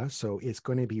beta, so it's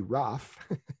going to be rough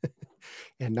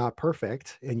and not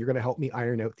perfect. And you're going to help me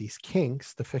iron out these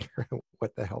kinks to figure out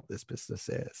what the hell this business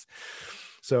is.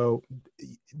 So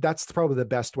that's probably the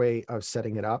best way of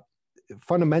setting it up.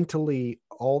 Fundamentally,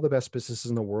 all the best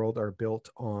businesses in the world are built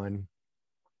on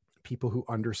people who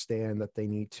understand that they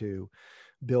need to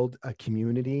build a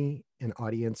community, an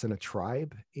audience, and a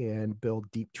tribe, and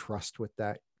build deep trust with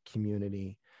that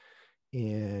community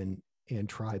and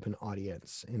tribe and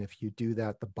audience. And if you do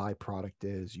that, the byproduct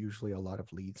is usually a lot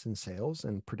of leads and sales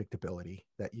and predictability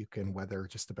that you can weather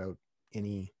just about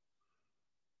any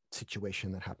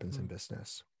situation that happens in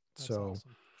business. That's so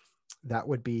awesome. That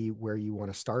would be where you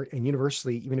want to start. And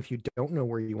universally, even if you don't know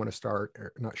where you want to start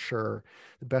or not sure,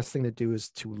 the best thing to do is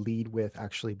to lead with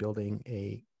actually building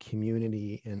a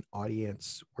community and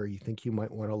audience where you think you might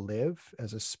want to live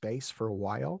as a space for a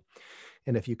while.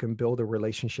 And if you can build a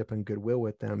relationship and goodwill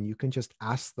with them, you can just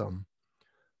ask them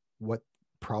what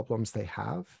problems they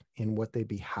have and what they'd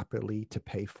be happily to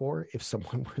pay for if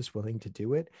someone was willing to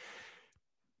do it.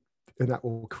 And that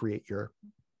will create your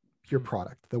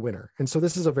product, the winner. And so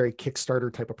this is a very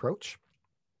Kickstarter type approach,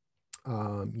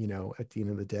 at the end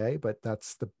of the day, but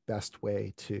that's the best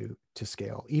way to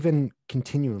scale, even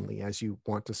continually as you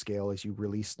want to scale, as you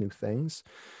release new things.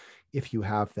 If you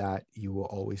have that, you will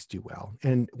always do well.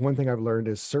 And one thing I've learned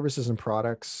is services and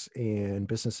products and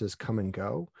businesses come and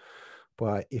go.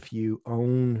 But if you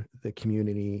own the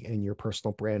community and your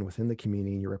personal brand within the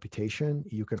community and your reputation,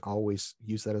 you can always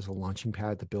use that as a launching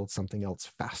pad to build something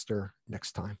else faster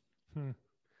next time.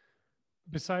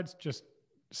 Besides just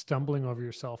stumbling over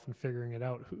yourself and figuring it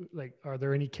out, are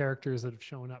there any characters that have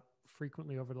shown up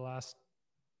frequently over the last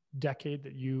decade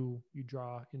that you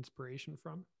draw inspiration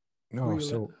from? Oh,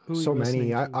 so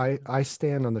many. I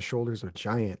stand on the shoulders of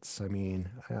giants. I mean,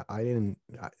 I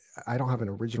don't have an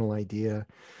original idea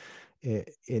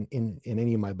in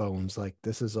any of my bones. Like,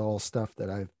 this is all stuff that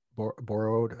I've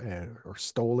borrowed or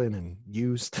stolen and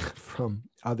used from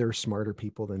other smarter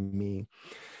people than me.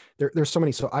 There's so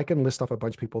many. So I can list off a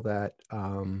bunch of people that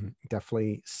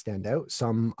definitely stand out.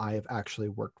 Some I've actually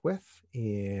worked with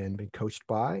and been coached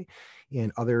by,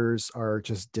 and others are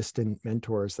just distant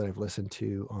mentors that I've listened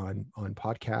to on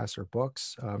podcasts or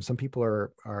books. Some people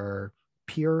are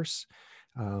peers.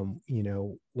 One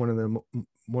of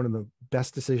the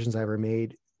best decisions I ever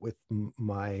made with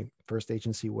my first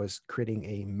agency was creating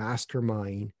a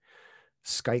mastermind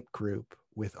Skype group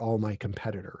with all my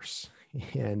competitors,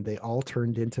 and they all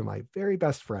turned into my very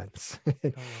best friends.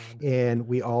 And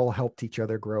we all helped each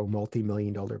other grow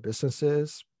multi-million-dollar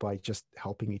businesses by just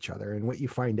helping each other. And what you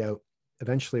find out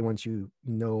eventually, once you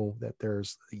know that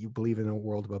you believe in a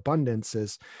world of abundance,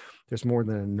 is there's more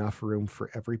than enough room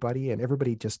for everybody, and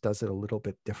everybody just does it a little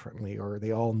bit differently, or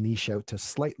they all niche out to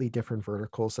slightly different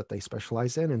verticals that they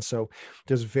specialize in. And so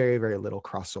there's very, very little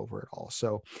crossover at all.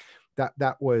 So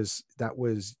that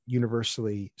was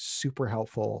universally super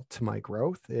helpful to my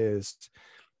growth is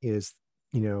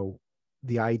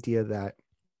the idea that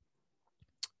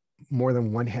more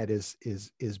than one head is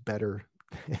better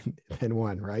than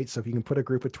one, right? So if you can put a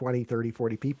group of 20, 30,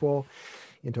 40 people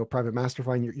into a private master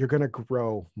fund, you're going to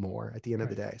grow more at the end of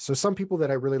the day. So some people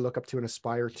that I really look up to and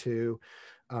aspire to,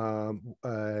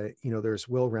 there's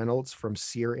Will Reynolds from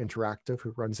Sear Interactive,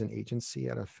 who runs an agency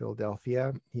out of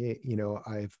Philadelphia.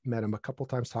 I've met him a couple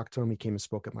times, talked to him. He came and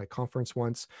spoke at my conference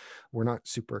once. We're not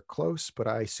super close, but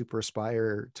I super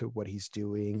aspire to what he's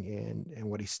doing and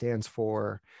what he stands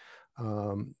for.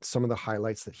 Some of the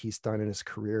highlights that he's done in his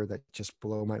career that just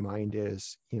blow my mind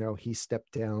is, he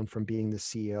stepped down from being the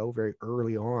CEO very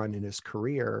early on in his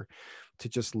career to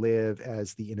just live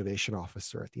as the innovation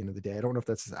officer at the end of the day. I don't know if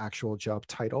that's his actual job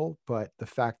title, but the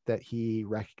fact that he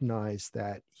recognized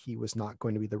that he was not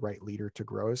going to be the right leader to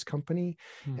grow his company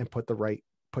and put the right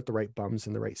bums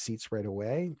in the right seats right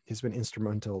away has been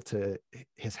instrumental to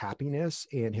his happiness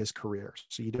and his career.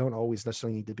 So you don't always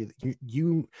necessarily need to be,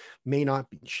 you may not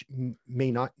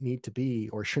need to be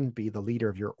or shouldn't be the leader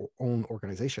of your own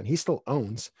organization. He still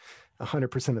owns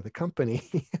 100% of the company,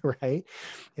 right?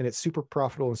 And it's super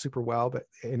profitable and super well,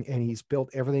 and he's built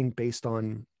everything based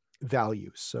on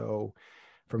values. So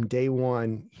from day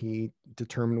one, he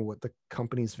determined what the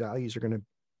company's values are going to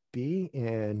be,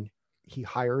 and he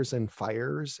hires and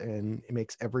fires and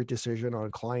makes every decision on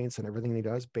clients and everything he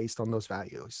does based on those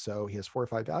values. So he has 4 or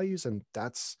 5 values, and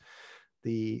that's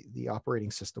the operating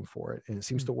system for it. And it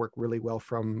seems to work really well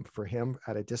for him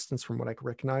at a distance from what I can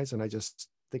recognize. And I just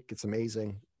think it's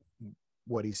amazing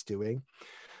what he's doing.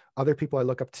 Other people I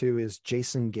look up to is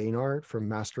Jason Gaynard from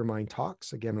Mastermind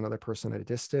Talks. Again, another person at a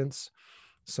distance,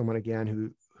 someone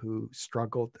again who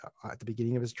struggled at the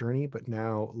beginning of his journey, but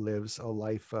now lives a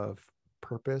life of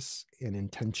purpose and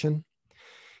intention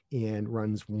and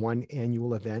runs one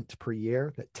annual event per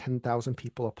year that 10,000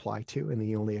 people apply to, and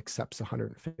he only accepts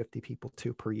 150 people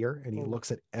per year. And he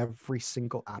looks at every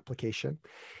single application,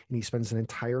 and he spends an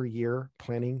entire year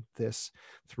planning this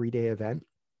 3-day event.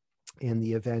 And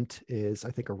the event is,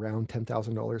 I think, around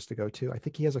 $10,000 to go to. I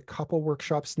think he has a couple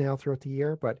workshops now throughout the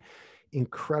year, but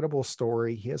incredible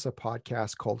story. He has a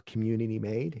podcast called Community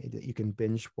Made that you can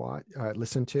binge watch,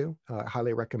 listen to. I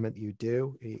highly recommend that you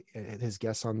do. His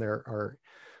guests on there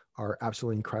are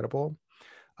absolutely incredible.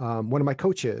 One of my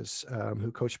coaches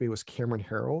who coached me was Cameron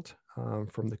Harold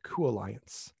from the Coup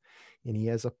Alliance. And he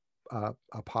has a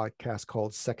podcast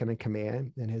called Second in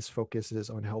Command, and his focus is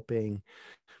on helping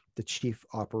the chief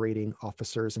operating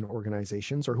officers and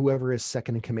organizations, or whoever is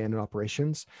second in command in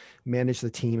operations, manage the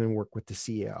team and work with the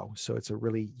CEO. So it's a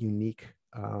really unique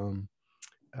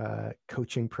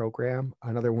coaching program.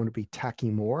 Another one would be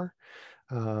Tacky Moore.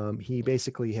 He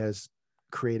basically has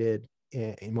created,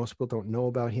 and most people don't know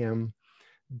about him,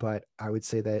 but I would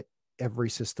say that every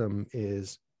system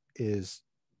is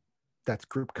that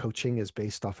group coaching is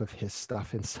based off of his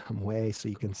stuff in some way. So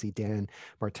you can see Dan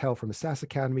Martell from the SaaS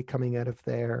Academy coming out of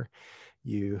there.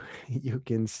 You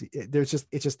can see it's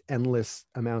just endless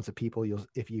amounts of people.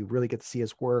 If you really get to see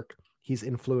his work, he's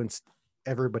influenced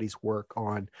everybody's work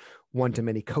on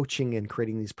one-to-many coaching and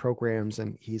creating these programs.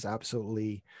 And he's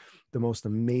absolutely the most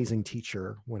amazing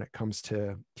teacher when it comes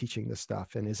to teaching this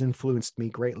stuff, and has influenced me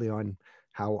greatly on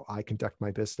how I conduct my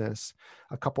business.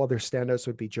 A couple other standouts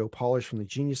would be Joe Polish from the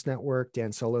Genius Network, Dan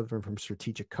Sullivan from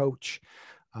Strategic Coach.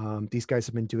 These guys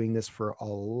have been doing this for a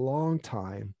long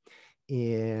time,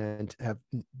 and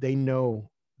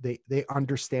they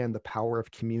understand the power of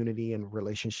community and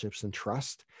relationships and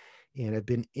trust, and have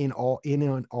been in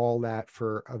on all that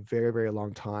for a very, very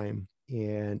long time.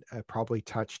 And I probably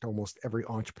touched almost every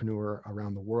entrepreneur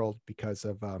around the world because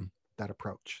of that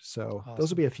approach. So Those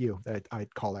would be a few that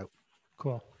I'd call out.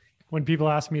 Cool. When people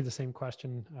ask me the same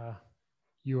question,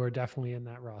 you are definitely in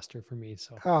that roster for me.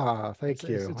 So thank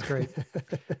you. It's great.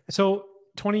 So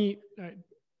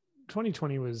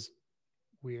 2020 was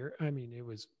weird. I mean, it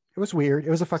was weird.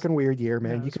 It was a fucking weird year,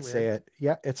 man. You could say it.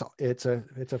 Yeah, it's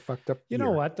a fucked up year. You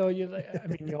know what though? You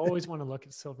always want to look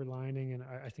at silver lining, and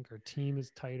I think our team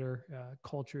is tighter.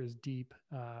 Culture is deep.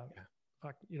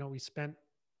 We spent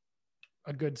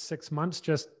a good 6 months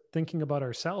just thinking about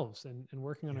ourselves and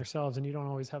working on ourselves. And you don't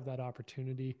always have that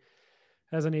opportunity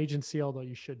as an agency, although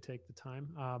you should take the time.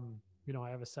 I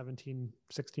have a 17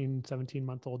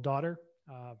 month old daughter.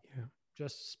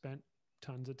 Just spent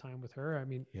tons of time with her. I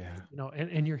mean,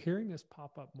 and you're hearing this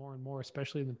pop up more and more,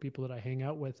 especially in the people that I hang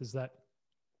out with, is that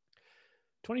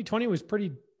 2020 was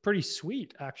pretty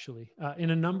sweet, actually, in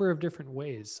a number of different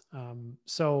ways.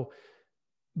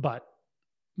 But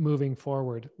moving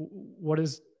forward, what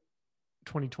does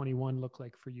 2021 look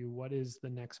like for you? What is the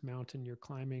next mountain you're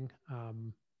climbing?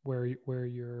 Where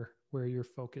your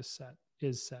focus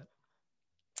is set?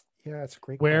 Yeah, it's a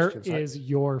great Where question. is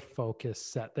your focus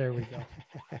set? There we go.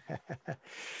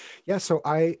 Yeah, so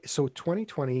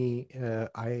 2020,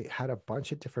 I had a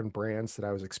bunch of different brands that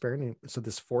I was experimenting. So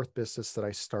this fourth business that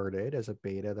I started as a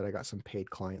beta that I got some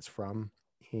paid clients from,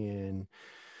 in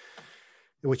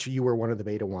which you were one of the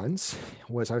beta ones,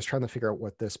 was I was trying to figure out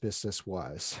what this business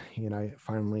was, and I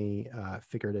finally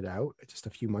figured it out just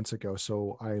a few months ago.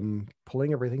 So I'm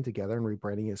pulling everything together and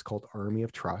rebranding it. It's called Army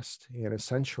of Trust, and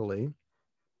essentially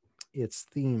its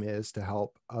theme is to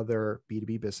help other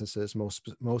B2B businesses,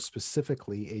 most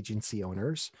specifically agency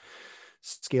owners,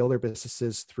 scale their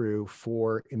businesses through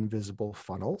 4 invisible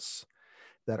funnels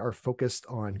that are focused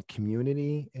on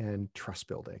community and trust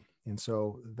building. And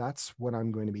so that's what I'm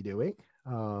going to be doing,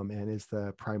 and is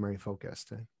the primary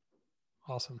focus.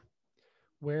 Awesome.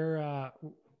 Where,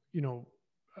 you know,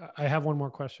 I have one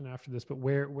more question after this, but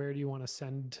where do you want to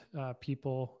send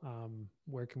people?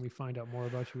 Where can we find out more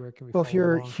about you? Where can we Well, if follow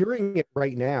you're along? hearing it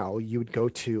right now, you would go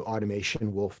to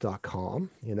automationwolf.com,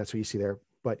 and that's what you see there.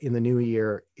 But in the new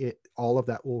year, all of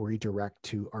that will redirect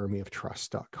to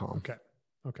armyoftrust.com. Okay.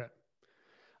 Okay.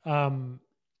 Um,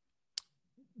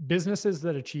 businesses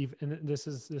that achieve, and this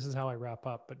is how I wrap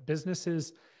up, but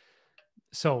businesses.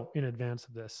 So in advance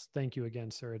of this, thank you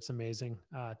again, sir. It's amazing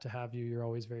to have you. You're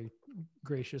always very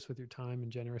gracious with your time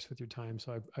and generous with your time.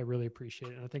 So I really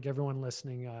appreciate it. And I think everyone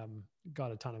listening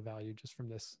got a ton of value just from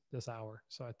this hour.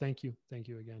 So I thank you. Thank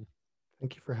you again.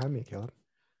 Thank you for having me, Caleb.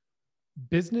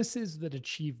 Businesses that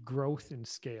achieve growth and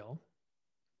scale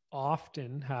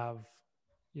often have,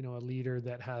 a leader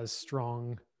that has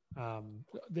strong,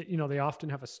 they often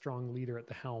have a strong leader at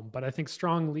the helm. But I think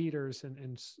strong leaders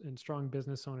and strong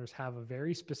business owners have a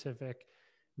very specific,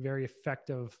 very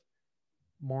effective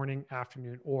morning,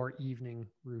 afternoon, or evening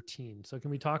routine. So can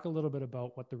we talk a little bit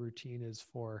about what the routine is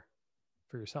for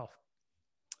yourself?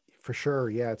 For sure.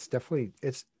 Yeah, it's definitely,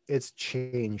 it's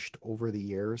changed over the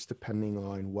years depending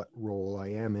on what role I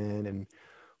am in and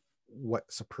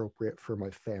what's appropriate for my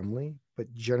family.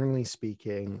 But generally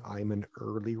speaking, I'm an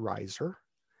early riser.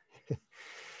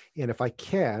 And if I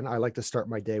can, I like to start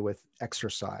my day with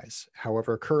exercise.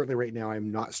 However, currently right now, I'm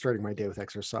not starting my day with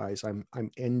exercise. I'm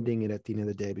ending it at the end of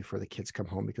the day before the kids come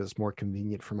home because it's more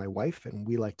convenient for my wife, and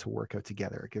we like to work out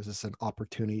together. It gives us an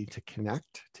opportunity to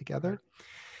connect together.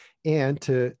 Right. And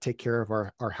to take care of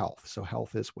our health. So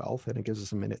health is wealth, and it gives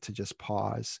us a minute to just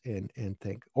pause and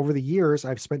think. Over the years,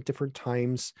 I've spent different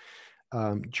times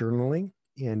journaling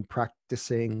and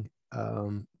practicing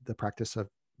the practice of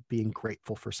being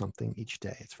grateful for something each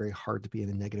day. It's very hard to be in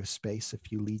a negative space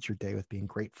if you lead your day with being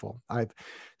grateful. I've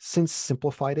since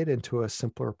simplified it into a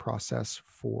simpler process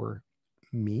for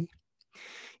me.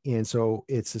 And so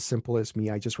it's as simple as me.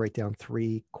 I just write down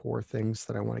 3 core things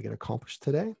that I want to get accomplished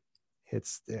today.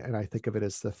 And I think of it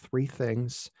as the 3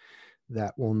 things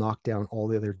that will knock down all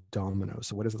the other dominoes.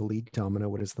 So what is the lead domino?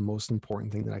 What is the most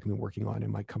important thing that I can be working on in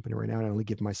my company right now? And I only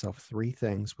give myself 3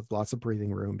 things with lots of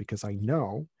breathing room because I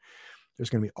know there's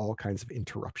going to be all kinds of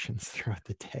interruptions throughout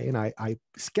the day. And I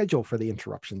schedule for the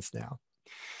interruptions now.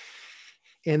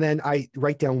 And then I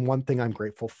write down 1 thing I'm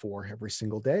grateful for every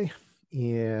single day.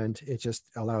 And it just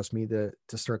allows me to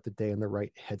start the day in the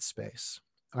right headspace.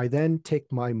 I then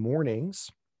take my mornings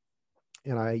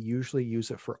and I usually use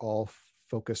it for all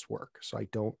focused work. So I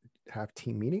don't have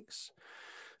team meetings.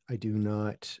 I do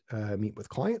not meet with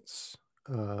clients.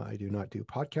 I do not do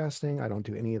podcasting. I don't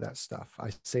do any of that stuff.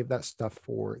 I save that stuff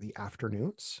for the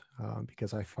afternoons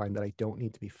because I find that I don't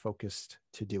need to be focused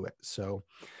to do it. So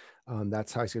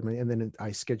that's how I schedule. And then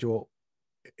I schedule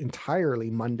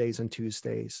entirely Mondays and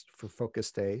Tuesdays for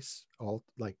focus days.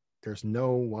 There's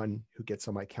no one who gets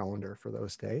on my calendar for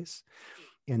those days.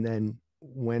 And then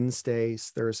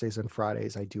Wednesdays, Thursdays, and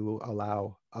Fridays, I do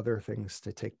allow other things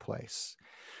to take place.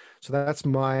 So that's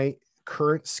my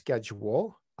current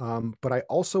schedule. But I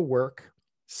also work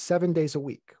 7 days a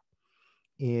week.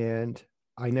 And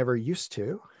I never used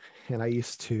to. And I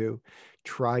used to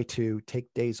try to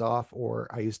take days off, or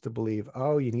I used to believe,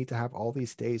 oh, you need to have all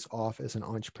these days off as an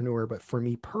entrepreneur. But for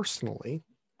me personally,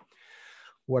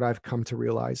 what I've come to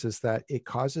realize is that it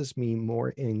causes me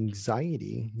more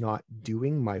anxiety not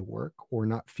doing my work or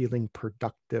not feeling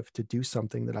productive to do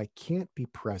something that I can't be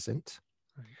present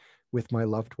with my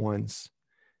loved ones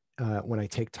when I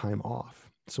take time off.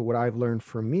 So what I've learned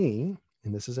for me,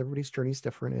 and this is everybody's journey is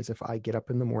different, is if I get up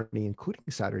in the morning, including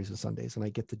Saturdays and Sundays, and I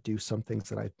get to do some things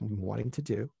that I've been wanting to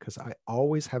do, because I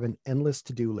always have an endless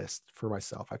to-do list for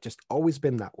myself. I've just always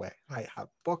been that way. I have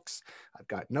books, I've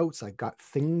got notes, I've got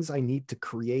things I need to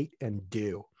create and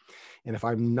do. And if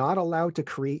I'm not allowed to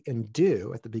create and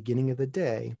do at the beginning of the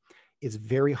day, it's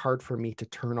very hard for me to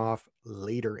turn off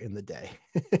later in the day.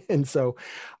 And so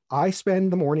I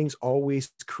spend the mornings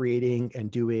always creating and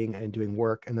doing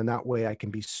work. And then that way I can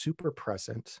be super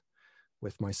present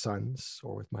with my sons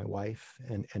or with my wife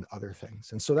and other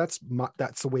things. And so that's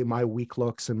the way my week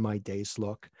looks and my days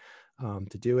look,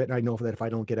 to do it. And I know that if I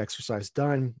don't get exercise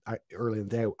done early in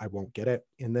the day, I won't get it.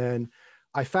 And then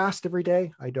I fast every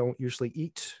day. I don't usually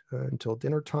eat until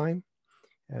dinner time.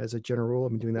 As a general rule, I've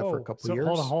been doing that for a couple of years.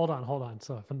 Hold on.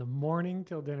 So from the morning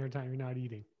till dinner time, you're not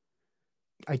eating.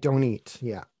 I don't eat.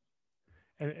 Yeah.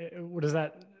 And what does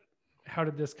that? How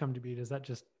did this come to be? Does that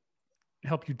just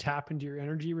help you tap into your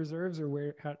energy reserves, or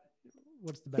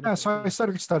what's the benefit? Yeah, so I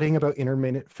started studying about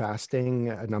intermittent fasting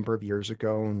a number of years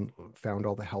ago and found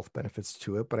all the health benefits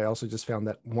to it. But I also just found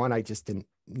that, one, I just didn't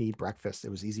need breakfast.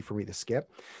 It was easy for me to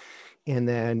skip. And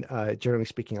then generally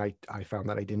speaking, I found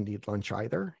that I didn't need lunch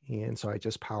either. And so I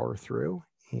just power through.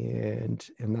 And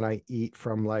then I eat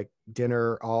from like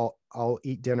dinner. I'll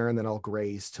eat dinner and then I'll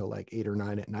graze till like 8 or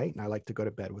 9 at night. And I like to go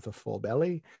to bed with a full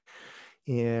belly.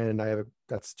 And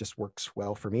that's just works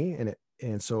well for me.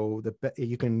 And so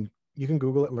you can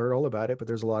Google it, learn all about it, but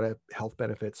there's a lot of health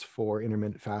benefits for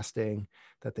intermittent fasting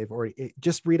that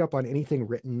just read up on anything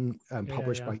written,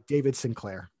 published by David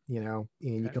Sinclair, and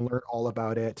you can learn all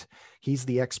about it. He's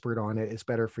the expert on it. It's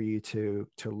better for you to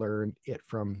learn it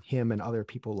from him and other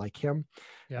people like him,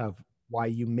 of why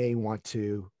you may want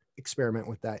to experiment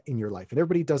with that in your life. And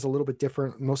everybody does a little bit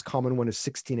different. Most common one is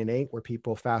 16 and 8, where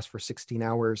people fast for 16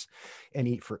 hours and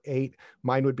eat for 8.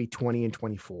 Mine would be 20 and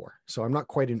 24. So I'm not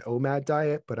quite an OMAD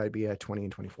diet, but I'd be at 20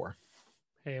 and 24.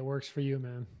 Hey, it works for you,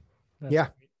 man.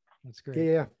 That's great.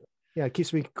 Yeah. It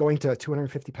keeps me going to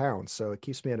 250 pounds. So it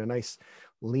keeps me at a nice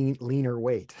leaner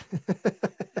weight.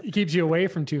 It keeps you away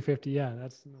from 250. Yeah.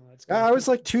 That's good. I was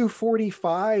like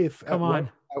 245 Come on.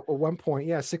 At one point.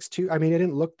 Yeah. 6'2". I mean, it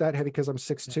didn't look that heavy because I'm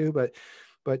 6'2", but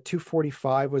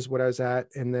 245 was what I was at.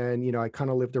 And then, I kind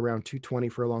of lived around 220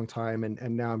 for a long time.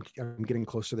 And now I'm getting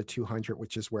closer to 200,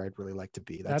 which is where I'd really like to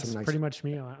be. That's pretty much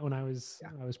me. When I was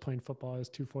playing football, I was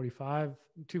 245,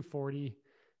 240,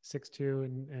 6'2",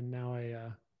 and now I,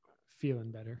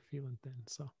 feeling better, feeling thin.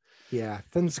 So yeah,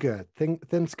 thin's good.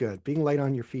 Thin's good. Being light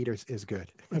on your feet is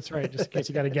good. That's right. Just in case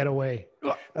you got to get away.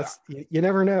 You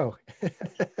never know.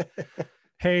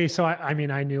 Hey, so I mean,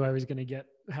 I knew I was going to get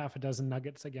half a dozen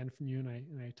nuggets again from you,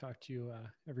 and I talk to you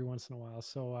every once in a while.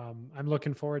 So I'm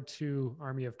looking forward to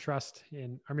Army of Trust,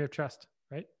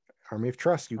 right? Army of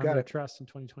Trust. You got it. Army of Trust in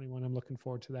 2021. I'm looking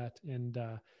forward to that. And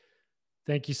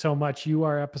thank you so much. You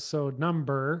are episode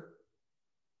number.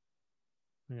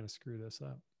 I'm going to screw this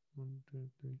up. 1, 2,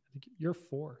 3. I think you're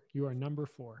 4. You are number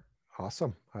 4.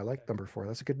 Awesome. I like number 4.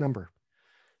 That's a good number.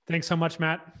 Thanks so much,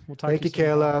 Matt. We'll talk Thank to you you,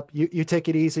 Caleb. You take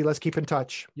it easy. Let's keep in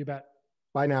touch. You bet.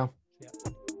 Bye now.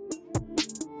 Yeah.